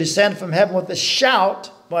should descend from heaven with a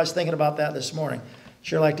shout. Well, I was thinking about that this morning.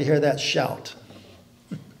 Sure like to hear that shout.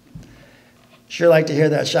 Sure like to hear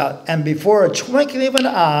that shout. And before a twinkling of an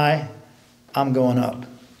eye, I'm going up.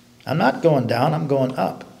 I'm not going down, I'm going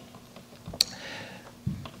up.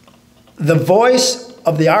 The voice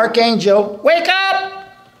of the archangel, wake up!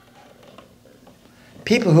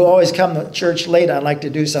 People who always come to church late, I'd like to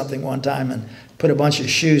do something one time and put a bunch of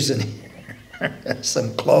shoes in here,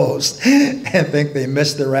 some clothes, and think they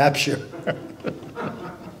missed the rapture.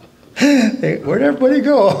 Where'd everybody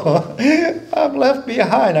go? I'm left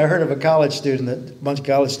behind. I heard of a bunch of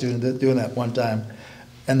college students doing that one time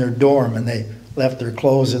in their dorm, and they left their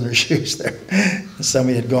clothes and their shoes there.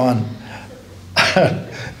 Somebody had gone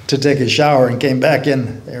to take a shower and came back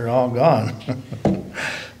in. They were all gone.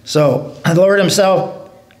 So the Lord himself,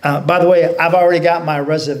 by the way, I've already got my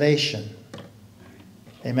reservation.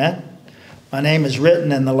 Amen. My name is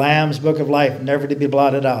written in the Lamb's Book of Life, never to be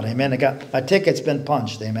blotted out. Amen. My ticket's been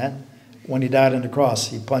punched. Amen. When he died on the cross,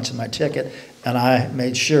 he punched my ticket, and I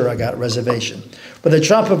made sure I got reservation. With the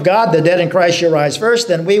trump of God, the dead in Christ shall rise first,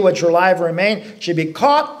 then we which are alive and remain should be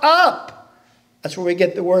caught up. That's where we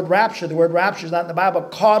get the word rapture. The word rapture is not in the Bible.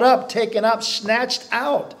 Caught up, taken up, snatched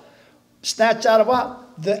out. Snatched out of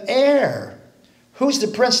what? The air. Who's the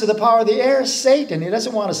prince of the power of the air? Satan. He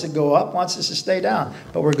doesn't want us to go up, wants us to stay down.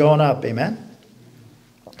 But we're going up, amen?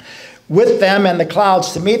 With them and the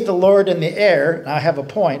clouds to meet the Lord in the air. Now I have a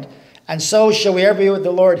point. And so shall we ever be with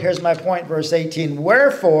the Lord. Here's my point, verse 18.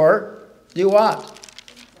 Wherefore, do what?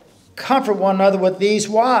 Comfort one another with these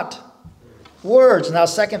what? Words. Now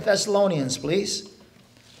 2 Thessalonians, please.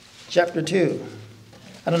 Chapter 2.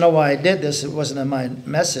 I don't know why I did this. It wasn't in my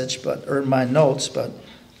message, or in my notes, but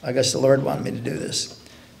I guess the Lord wanted me to do this.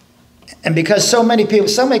 And because so many people,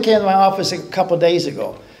 somebody came to my office a couple of days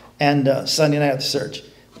ago, and Sunday night at the church.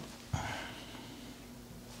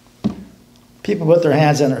 People put their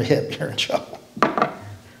hands on their hip, you're in trouble.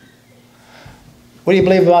 What do you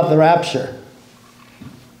believe about the rapture?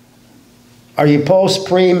 Are you post,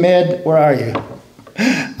 pre, mid? Where are you?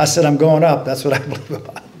 I said, I'm going up. That's what I believe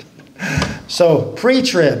about. So,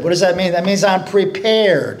 pre-trib, what does that mean? That means I'm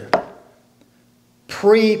prepared.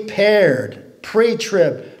 Prepared.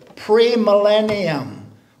 Pre-trib.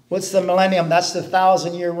 Pre-millennium. What's the millennium? That's the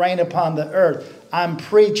 1,000-year reign upon the earth. I'm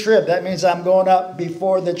pre-trib. That means I'm going up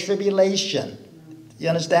before the tribulation. You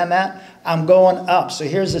understand that? I'm going up. So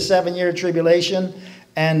here's the 7-year tribulation.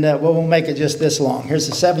 And we'll make it just this long. Here's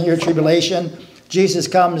the 7-year tribulation. Jesus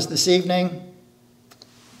comes this evening.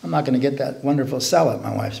 I'm not going to get that wonderful salad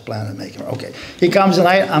my wife's planning to make. Okay. He comes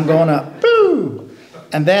tonight. I'm going up. Boo!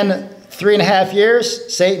 And then 3.5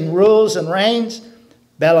 years, Satan rules and reigns.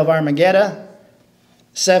 Battle of Armageddon.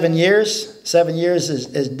 7 years. 7 years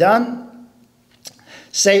is done.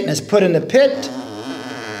 Satan is put in the pit.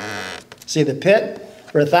 See the pit?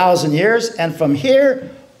 For 1,000 years. And from here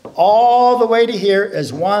all the way to here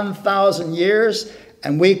is 1,000 years.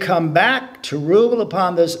 And we come back to rule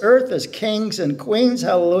upon this earth as kings and queens.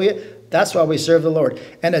 Hallelujah. That's why we serve the Lord.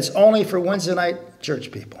 And it's only for Wednesday night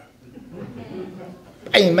church people.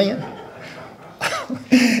 Amen.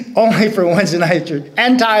 Only for Wednesday night church.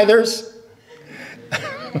 And tithers.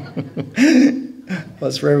 Well,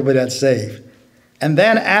 it's for everybody that's saved. And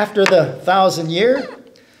then after the 1,000 year,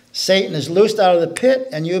 Satan is loosed out of the pit,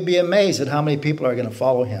 and you'll be amazed at how many people are going to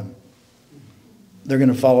follow him. They're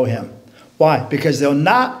going to follow him. Why? Because they'll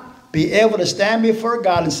not be able to stand before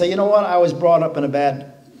God and say, you know what, I was brought up in a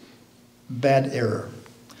bad era.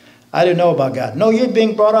 I didn't know about God. No, you're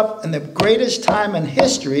being brought up in the greatest time in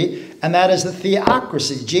history, and that is the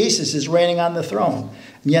theocracy. Jesus is reigning on the throne,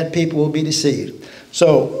 and yet people will be deceived.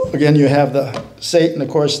 So, again, you have the Satan, of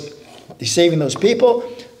course, deceiving those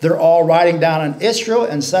people. They're all riding down on Israel,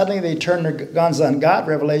 and suddenly they turn their guns on God,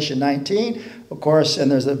 Revelation 19, of course, and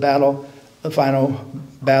there's a battle, the final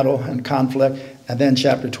battle and conflict, and then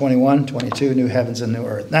chapter 21, 22, new heavens and new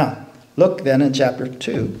earth. Now, look then in chapter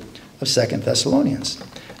 2 of 2 Thessalonians.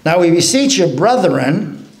 Now we beseech you,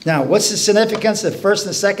 brethren. Now, what's the significance of 1st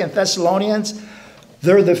and 2nd Thessalonians?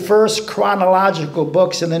 They're the first chronological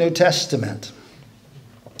books in the New Testament.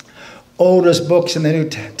 Oldest books in the New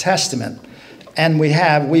Testament. And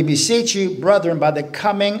we beseech you, brethren, by the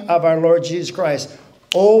coming of our Lord Jesus Christ,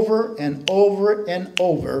 over and over and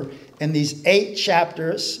over in these 8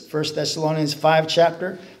 chapters, 1 Thessalonians 5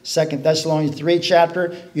 chapter, 2 Thessalonians 3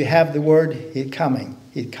 chapter, you have the word, he's coming,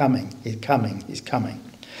 he's coming, he's coming, he's coming.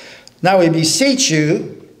 Now we beseech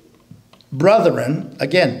you, brethren,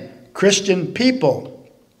 again, Christian people,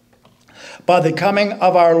 by the coming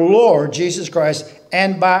of our Lord Jesus Christ,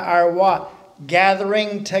 and by our what?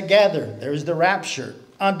 Gathering together. There's the rapture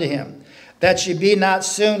unto him. That ye be not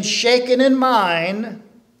soon shaken in mind.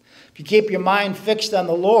 If you keep your mind fixed on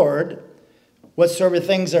the Lord, whatsoever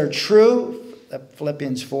things are true,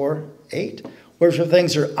 Philippians 4:8, whatsoever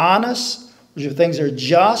things are honest, whatsoever things are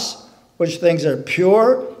just, whatsoever things are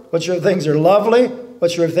pure, whatsoever things are lovely,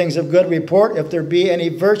 whatsoever things of good report, if there be any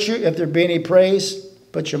virtue, if there be any praise,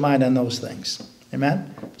 put your mind on those things.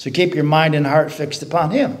 Amen? So keep your mind and heart fixed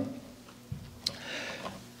upon him.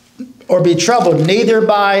 Or be troubled neither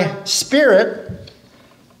by spirit,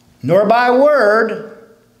 nor by word,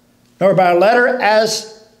 nor by letter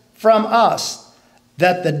as from us,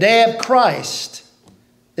 that the day of Christ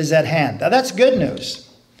is at hand. Now that's good news.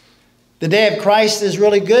 The day of Christ is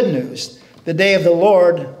really good news. The day of the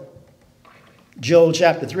Lord, Joel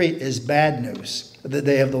chapter 3, is bad news. The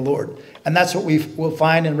day of the Lord. And that's what we will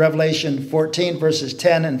find in Revelation 14 verses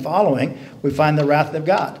 10 and following. We find the wrath of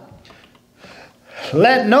God.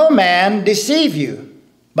 Let no man deceive you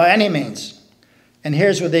by any means. And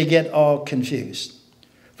here's where they get all confused.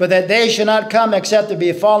 For that day shall not come except there be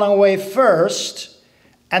a falling away first,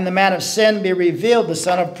 and the man of sin be revealed, the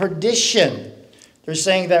son of perdition. They're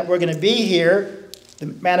saying that we're going to be here. The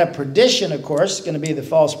man of perdition, of course, is going to be the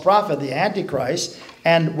false prophet, the Antichrist,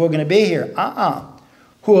 and we're going to be here.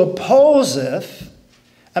 Who opposeth,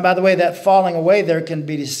 and by the way, that falling away there can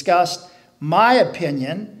be discussed. My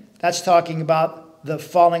opinion, that's talking about the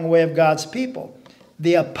falling away of God's people.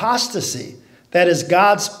 The apostasy, that is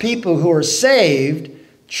God's people who are saved,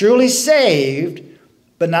 truly saved,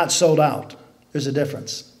 but not sold out. There's a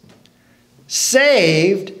difference.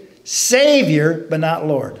 Saved, Savior, but not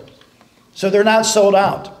Lord. So they're not sold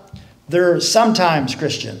out. They're sometimes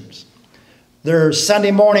Christians. They're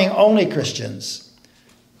Sunday morning only Christians.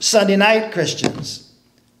 Sunday night Christians.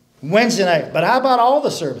 Wednesday night. But how about all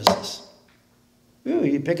the services? Ooh,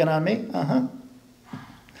 you picking on me?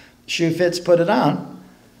 Shoe fits, put it on.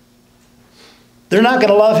 They're not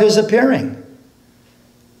going to love his appearing.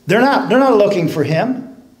 They're not looking for him.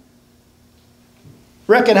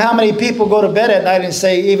 Reckon how many people go to bed at night and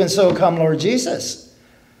say, even so come Lord Jesus.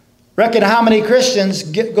 Reckon how many Christians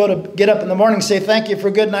get up in the morning and say, thank you for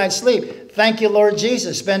a good night's sleep. Thank you, Lord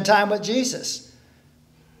Jesus. Spend time with Jesus.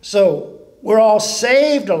 So we're all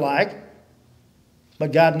saved alike,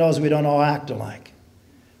 but God knows we don't all act alike.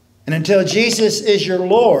 And until Jesus is your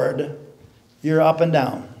Lord, you're up and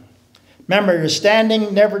down. Remember, your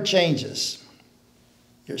standing never changes.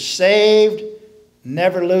 You're saved,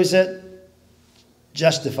 never lose it,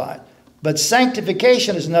 justified. But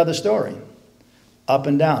sanctification is another story. Up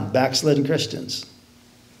and down, backslidden Christians.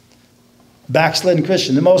 Backslidden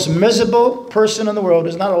Christian. The most miserable person in the world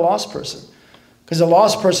is not a lost person. Because a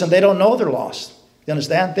lost person, they don't know they're lost. You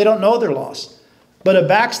understand? They don't know they're lost. But a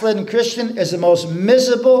backslidden Christian is the most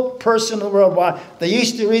miserable person in the world. Why? They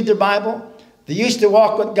used to read their Bible. They used to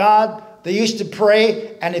walk with God. They used to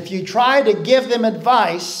pray. And if you try to give them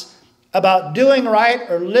advice about doing right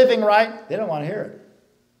or living right, they don't want to hear it.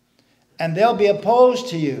 And they'll be opposed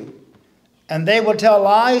to you. And they will tell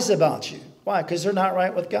lies about you. Why? Because they're not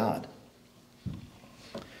right with God.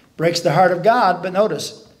 Breaks the heart of God. But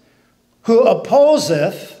notice, who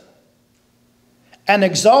opposeth and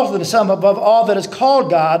exalteth himself above all that is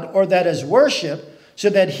called God or that is worshipped, so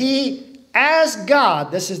that he, as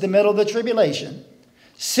God, this is the middle of the tribulation,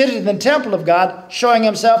 sitteth in the temple of God, showing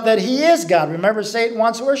himself that he is God. Remember, Satan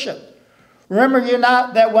wants worship. Remember you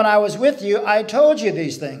not that when I was with you, I told you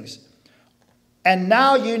these things. And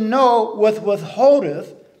now you know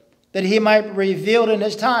withholdeth, that he might be revealed in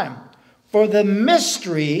his time. For the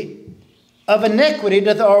mystery of iniquity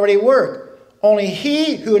doth already work. Only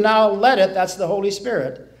he who now letteth, that's the Holy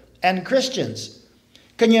Spirit, and Christians.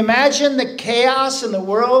 Can you imagine the chaos in the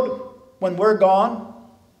world when we're gone?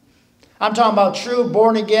 I'm talking about true,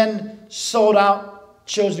 born again, sold out,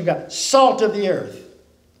 chosen of God. Salt of the earth.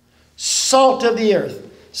 Salt of the earth.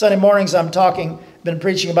 Sunday mornings been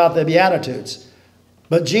preaching about the Beatitudes.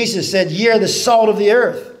 But Jesus said, ye are the salt of the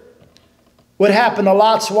earth. What happened to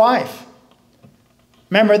Lot's wife?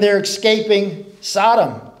 Remember, they're escaping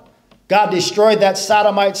Sodom. God destroyed that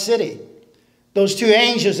Sodomite city. Those two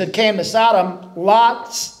angels that came to Sodom,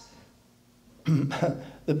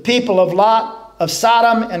 the people of Lot, of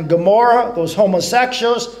Sodom and Gomorrah, those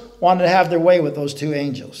homosexuals, wanted to have their way with those two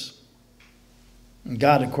angels. And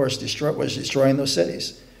God, of course, was destroying those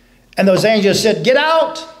cities. And those angels said, get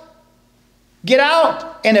out. Get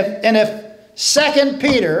out. And if 2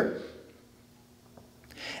 Peter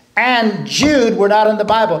and Jude were not in the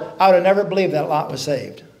Bible, I would have never believed that Lot was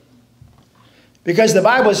saved. Because the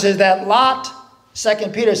Bible says that Lot, 2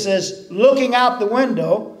 Peter says, looking out the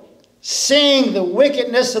window, seeing the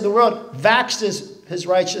wickedness of the world, vexed his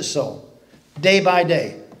righteous soul day by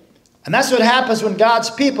day. And that's what happens when God's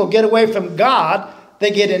people get away from God.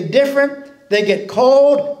 They get indifferent. They get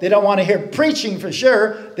cold. They don't want to hear preaching for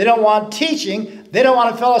sure. They don't want teaching. They don't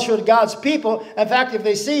want to fellowship with God's people. In fact, if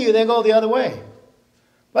they see you, they go the other way.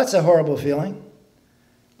 That's a horrible feeling.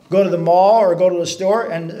 Go to the mall or go to the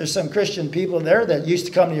store, and there's some Christian people there that used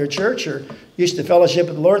to come to your church or used to fellowship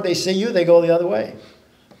with the Lord. They see you, they go the other way.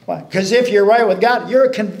 Why? Because if you're right with God, you're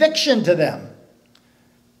a conviction to them.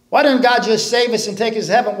 Why didn't God just save us and take us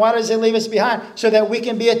to heaven? Why does he leave us behind? So that we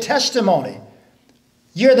can be a testimony.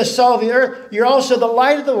 You're the salt of the earth. You're also the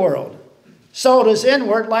light of the world. Salt is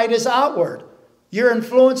inward, light is outward. You're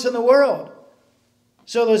influence in the world.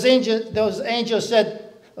 So those angels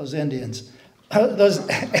said, those Indians, those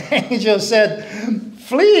angels said,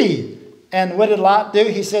 flee. And what did Lot do?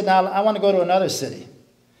 He said, now I want to go to another city.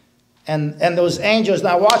 And those angels,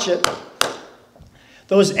 now watch it.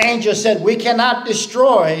 Those angels said, we cannot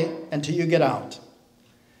destroy until you get out.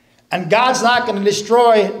 And God's not going to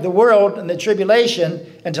destroy the world and the tribulation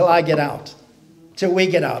until I get out. Till we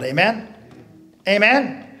get out. Amen?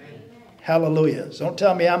 Amen? Hallelujah. So don't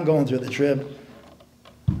tell me I'm going through the trib.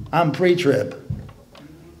 I'm pre-trib.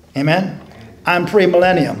 Amen? I'm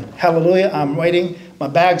pre-millennium. Hallelujah. I'm waiting. My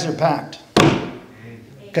bags are packed.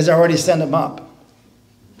 Because I already sent them up.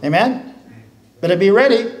 Amen? Better be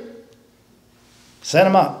ready. Send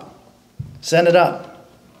them up. Send it up.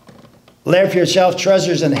 Lay up for yourself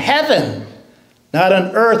treasures in heaven, not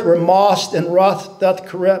on earth where moth and rust doth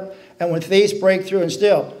corrupt, and when thieves break through and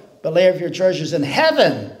steal. But lay up your treasures in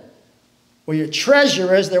heaven, where your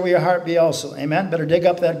treasure is, there will your heart be also. Amen? Better dig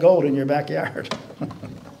up that gold in your backyard.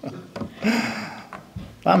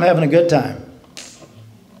 I'm having a good time.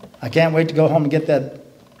 I can't wait to go home and get that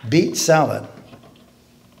beet salad.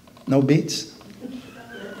 No beets?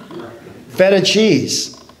 Feta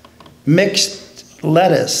cheese, mixed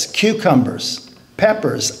lettuce, cucumbers,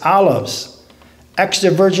 peppers, olives,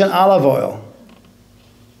 extra virgin olive oil,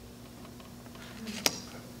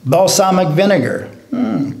 balsamic vinegar.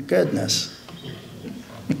 Goodness.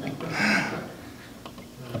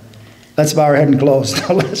 Let's bow our head and close.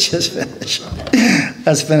 Let's just finish.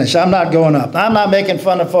 Let's finish. I'm not going up. I'm not making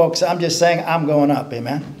fun of folks. I'm just saying I'm going up.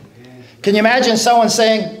 Amen. Can you imagine someone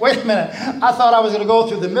saying, wait a minute, I thought I was going to go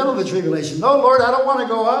through the middle of the tribulation. No, Lord, I don't want to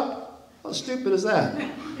go up. How stupid is that?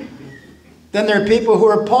 Then there are people who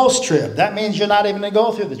are post-trib. That means you're not even going to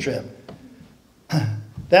go through the trib.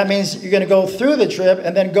 That means you're going to go through the trib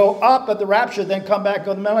and then go up at the rapture, then come back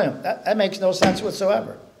to the millennium. That makes no sense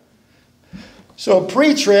whatsoever. So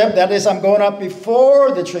pre-trib, that is I'm going up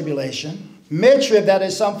before the tribulation. Mid-trib, that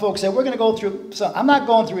is some folks say, we're going to go through. So I'm not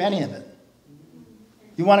going through any of it.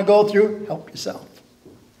 You want to go through? Help yourself.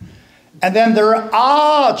 And then there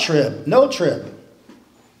are trib, no trib.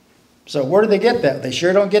 So where do they get that? They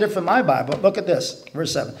sure don't get it from my Bible. Look at this,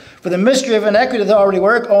 verse 7. For the mystery of iniquity doth already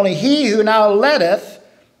work, only he who now letteth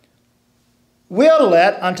will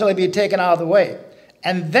let until he be taken out of the way.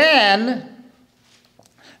 And then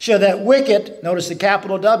shall that wicked, notice the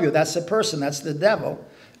capital W, that's the person, that's the devil,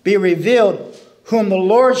 be revealed, whom the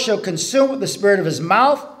Lord shall consume with the spirit of his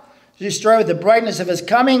mouth, destroy with the brightness of his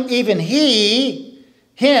coming, even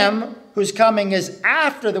him whose coming is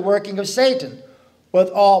after the working of Satan, with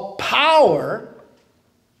all power,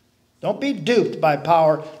 don't be duped by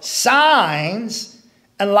power, signs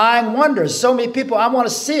and lying wonders. So many people, I want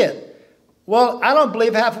to see it. Well, I don't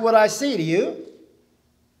believe half of what I see. Do you?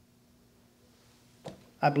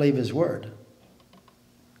 I believe his word.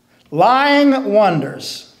 Lying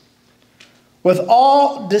wonders, with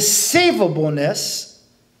all deceivableness.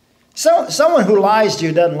 Someone who lies to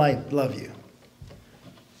you doesn't love you.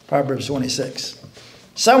 Proverbs 26.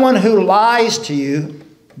 Someone who lies to you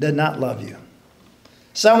does not love you.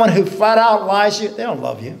 Someone who flat out lies to you, they don't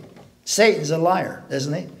love you. Satan's a liar,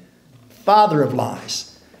 isn't he? Father of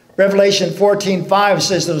lies. Revelation 14:5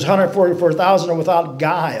 says those 144,000 are without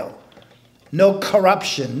guile. No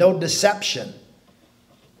corruption, no deception.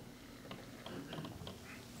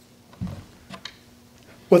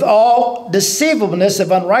 With all deceivableness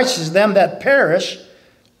of unrighteousness, them that perish.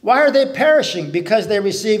 Why are they perishing? Because they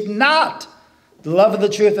received not the love of the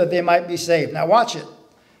truth that they might be saved. Now watch it.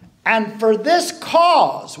 And for this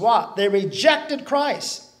cause, what? They rejected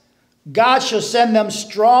Christ. God shall send them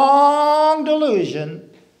strong delusion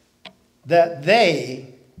that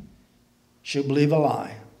they should believe a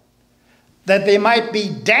lie. that they might be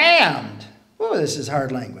damned. Oh, this is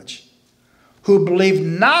hard language. Who believed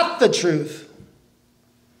not the truth,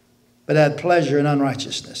 but had pleasure in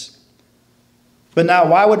unrighteousness. But now,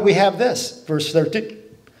 why would we have this? Verse 13.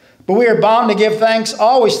 But we are bound to give thanks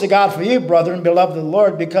always to God for you, brethren, beloved of the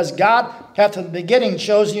Lord, because God hath from the beginning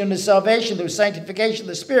chosen you unto salvation through sanctification of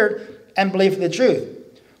the Spirit and belief in the truth,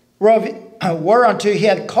 whereunto he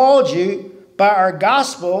hath called you by our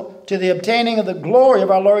gospel to the obtaining of the glory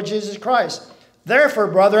of our Lord Jesus Christ. Therefore,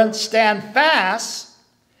 brethren, stand fast,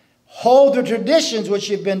 hold the traditions which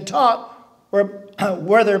you've been taught,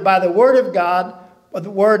 whether by the word of God or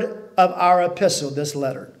the word of our epistle, this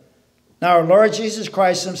letter. Now our Lord Jesus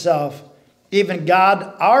Christ himself, even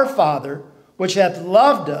God our Father, which hath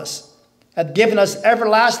loved us, hath given us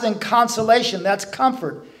everlasting consolation, that's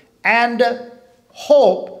comfort, and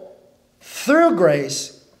hope through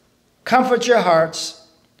grace, comfort your hearts,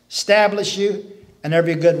 establish you in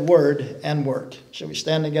every good word and work. Shall we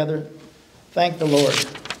stand together? Thank the Lord.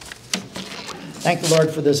 Thank the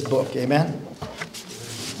Lord for this book. Amen.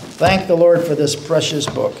 Thank the Lord for this precious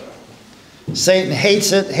book. Satan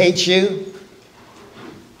hates it, hates you.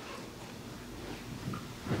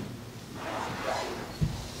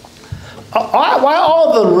 Why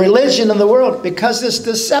all the religion in the world? Because it's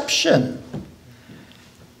deception.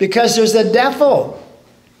 Because there's the devil.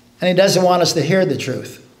 And he doesn't want us to hear the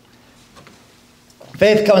truth.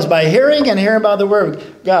 Faith comes by hearing, and hearing by the word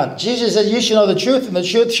of God. Jesus said, you shall know the truth, and the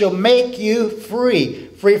truth shall make you free.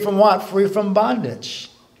 Free from what? Free from bondage.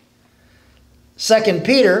 2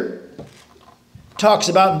 Peter talks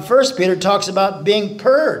about, and 1 Peter talks about being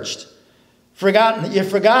purged. You've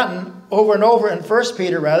forgotten over and over in 1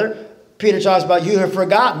 Peter, rather. Peter talks about you have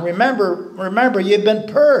forgotten. Remember, you've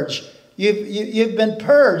been purged. You've been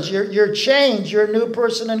purged. You're changed. You're a new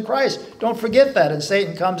person in Christ. Don't forget that. And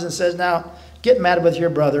Satan comes and says, now, get mad with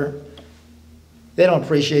your brother. They don't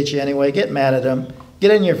appreciate you anyway. Get mad at them.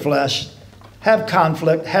 Get in your flesh. Have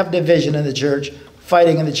conflict. Have division in the church.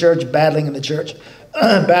 Fighting in the church. Battling in the church.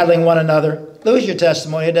 Battling one another. Lose your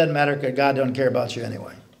testimony. It doesn't matter because God doesn't care about you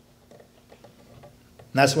anyway.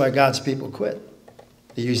 And that's why God's people quit.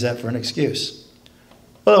 They use that for an excuse.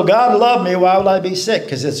 Well, if God loved me, why would I be sick?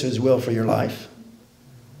 Because it's his will for your life.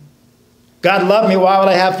 God loved me, why would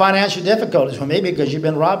I have financial difficulties? Well, maybe because you've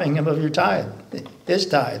been robbing him of your tithe, his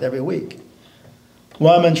tithe every week.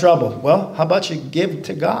 Well, I'm in trouble. Well, how about you give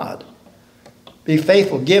to God? Be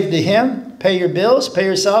faithful. Give to him, pay your bills, pay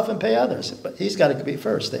yourself, and pay others. But he's got to be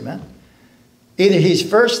first, amen? Either he's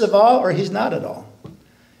first of all or he's not at all.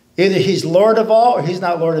 Either he's Lord of all or he's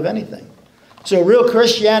not Lord of anything. So real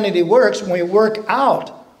Christianity works when we work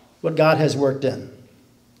out what God has worked in.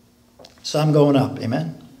 So I'm going up,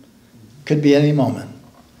 amen? Could be any moment.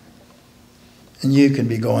 And you can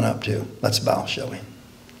be going up too. Let's bow, shall we?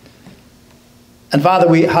 And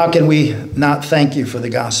Father, how can we not thank you for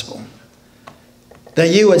the gospel? That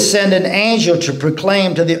you would send an angel to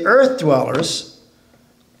proclaim to the earth dwellers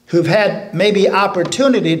who've had maybe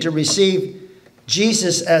opportunity to receive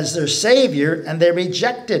Jesus as their Savior and they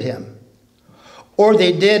rejected him. Or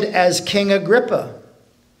they did as King Agrippa.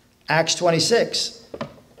 Acts 26.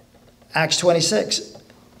 Acts 26.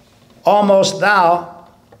 Almost thou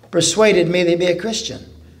persuaded me to be a Christian.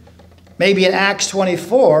 Maybe in Acts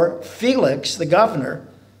 24, Felix, the governor,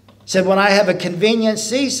 said, when I have a convenient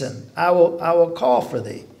season, I will call for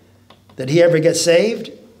thee. Did he ever get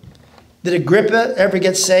saved? Did Agrippa ever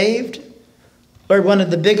get saved? Lord, one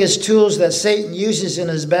of the biggest tools that Satan uses in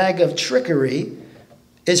his bag of trickery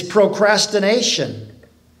is procrastination.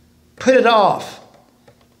 Put it off.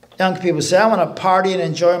 Young people say, I want to party and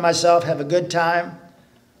enjoy myself, have a good time,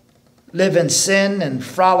 live in sin and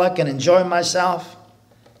frolic and enjoy myself.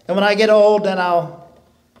 And when I get old, then I'll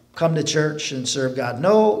come to church and serve God.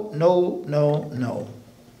 No, no, no, no.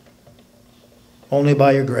 Only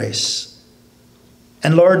by your grace.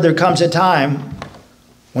 And Lord, there comes a time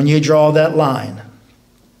when you draw that line.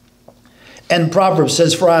 And Proverbs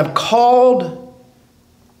says, for I have called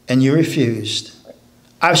and you refused.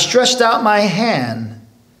 I've stretched out my hand,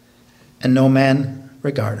 and no man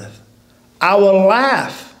regardeth. I will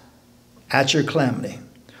laugh at your calamity.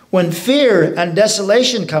 When fear and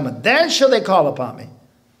desolation cometh, then shall they call upon me,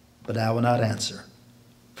 but I will not answer.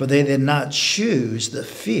 For they did not choose the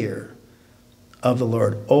fear of the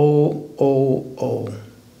Lord. Oh, oh, oh.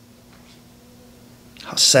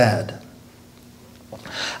 How sad.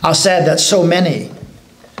 How sad that so many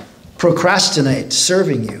procrastinate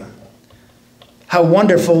serving you. How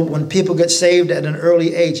wonderful when people get saved at an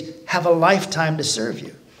early age, have a lifetime to serve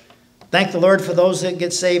you. Thank the Lord for those that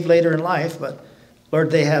get saved later in life, but Lord,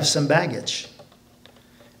 they have some baggage.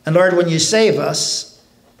 And Lord, when you save us,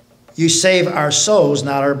 You save our souls,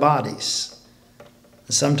 not our bodies.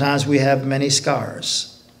 And sometimes we have many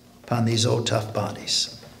scars upon these old tough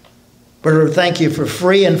bodies. But Lord, thank you for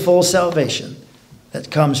free and full salvation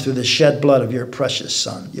that comes through the shed blood of your precious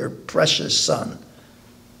Son,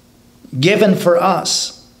 given for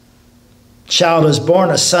us. Child is born,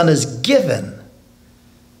 a son is given.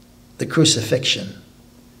 The crucifixion,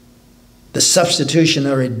 the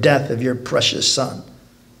substitutionary death of your precious Son,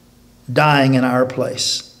 dying in our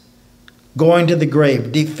place, going to the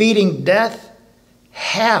grave, defeating death,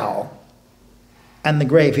 hell, and the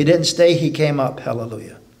grave. He didn't stay, he came up,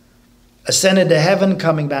 hallelujah. Ascended to heaven,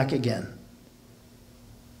 coming back again.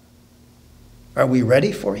 Are we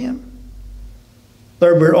ready for him?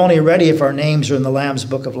 Lord, we're only ready if our names are in the Lamb's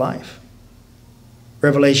book of life.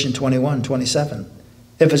 Revelation 21:27.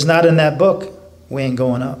 If it's not in that book, we ain't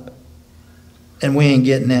going up. And we ain't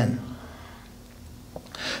getting in.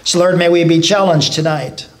 So Lord, may we be challenged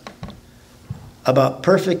tonight about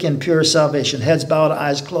perfect and pure salvation. Heads bowed,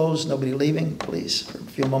 eyes closed, nobody leaving, please, for a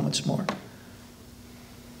few moments more.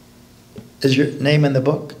 Is your name in the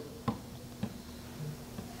book?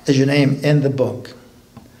 Is your name in the book?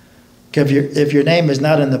 If your name is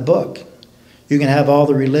not in the book, you can have all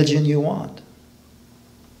the religion you want.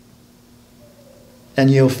 And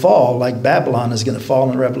you'll fall like Babylon is going to fall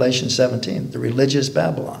in Revelation 17, the religious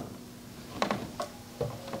Babylon.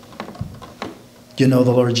 You know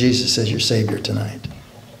the Lord Jesus as your Savior tonight.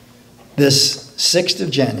 This 6th of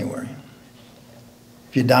January,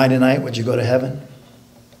 if you die tonight, would you go to heaven?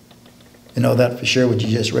 You know that for sure. Would you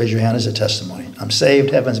just raise your hand as a testimony? I'm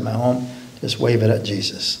saved. Heaven's my home. Just wave it at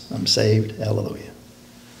Jesus. I'm saved. Hallelujah.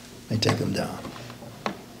 Let me take them down.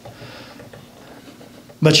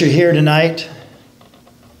 But you're here tonight.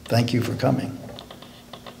 Thank you for coming.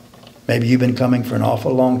 Maybe you've been coming for an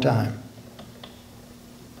awful long time.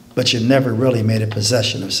 But you've never really made a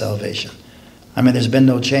possession of salvation. I mean, there's been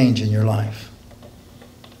no change in your life.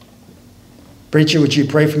 Preacher, would you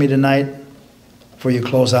pray for me tonight before you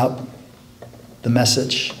close out the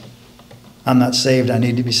message? I'm not saved. I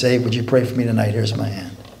need to be saved. Would you pray for me tonight? Here's my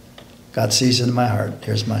hand. God sees into my heart.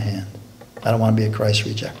 Here's my hand. I don't want to be a Christ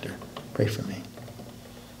rejecter. Pray for me.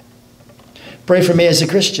 Pray for me as a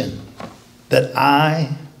Christian that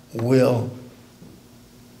I will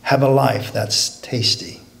have a life that's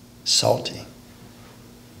tasty, salty.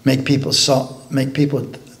 Make people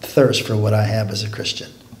thirst for what I have as a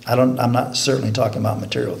Christian. I'm not certainly talking about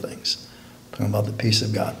material things. I'm talking about the peace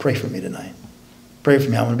of God. Pray for me tonight. Pray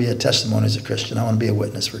for me. I want to be a testimony as a Christian. I want to be a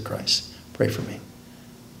witness for Christ. Pray for me.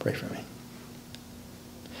 Pray for me.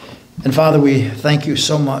 And Father, we thank you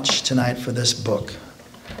so much tonight for this book.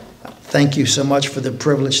 Thank you so much for the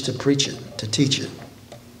privilege to preach it, to teach it.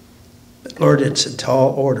 But Lord, it's a tall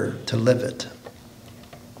order to live it.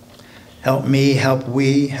 Help me,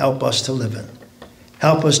 help us to live it.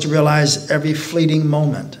 Help us to realize every fleeting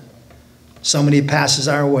moment somebody passes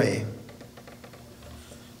our way,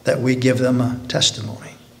 that we give them a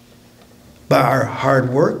testimony. By our hard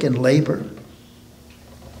work and labor,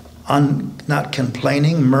 on not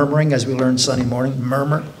complaining, murmuring, as we learned Sunday morning,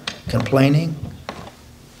 complaining,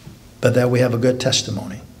 but that we have a good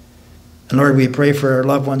testimony. And Lord, we pray for our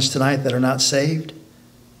loved ones tonight that are not saved.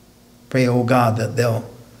 Pray, oh God, that they'll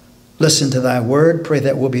listen to thy word. Pray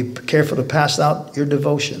that we'll be careful to pass out your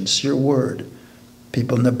devotions, your word.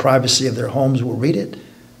 People in the privacy of their homes will read it.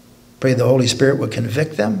 Pray the Holy Spirit will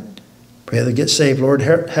convict them. Pray they'll get saved. Lord,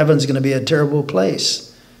 heaven's going to be a terrible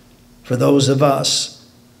place for those of us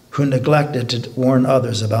who neglected to warn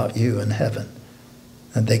others about you in heaven,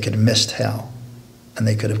 that they could have missed hell and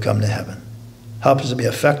they could have come to heaven. Help us to be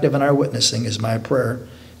effective in our witnessing is my prayer.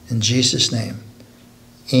 In Jesus' name,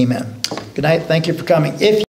 amen. Good night. Thank you for coming.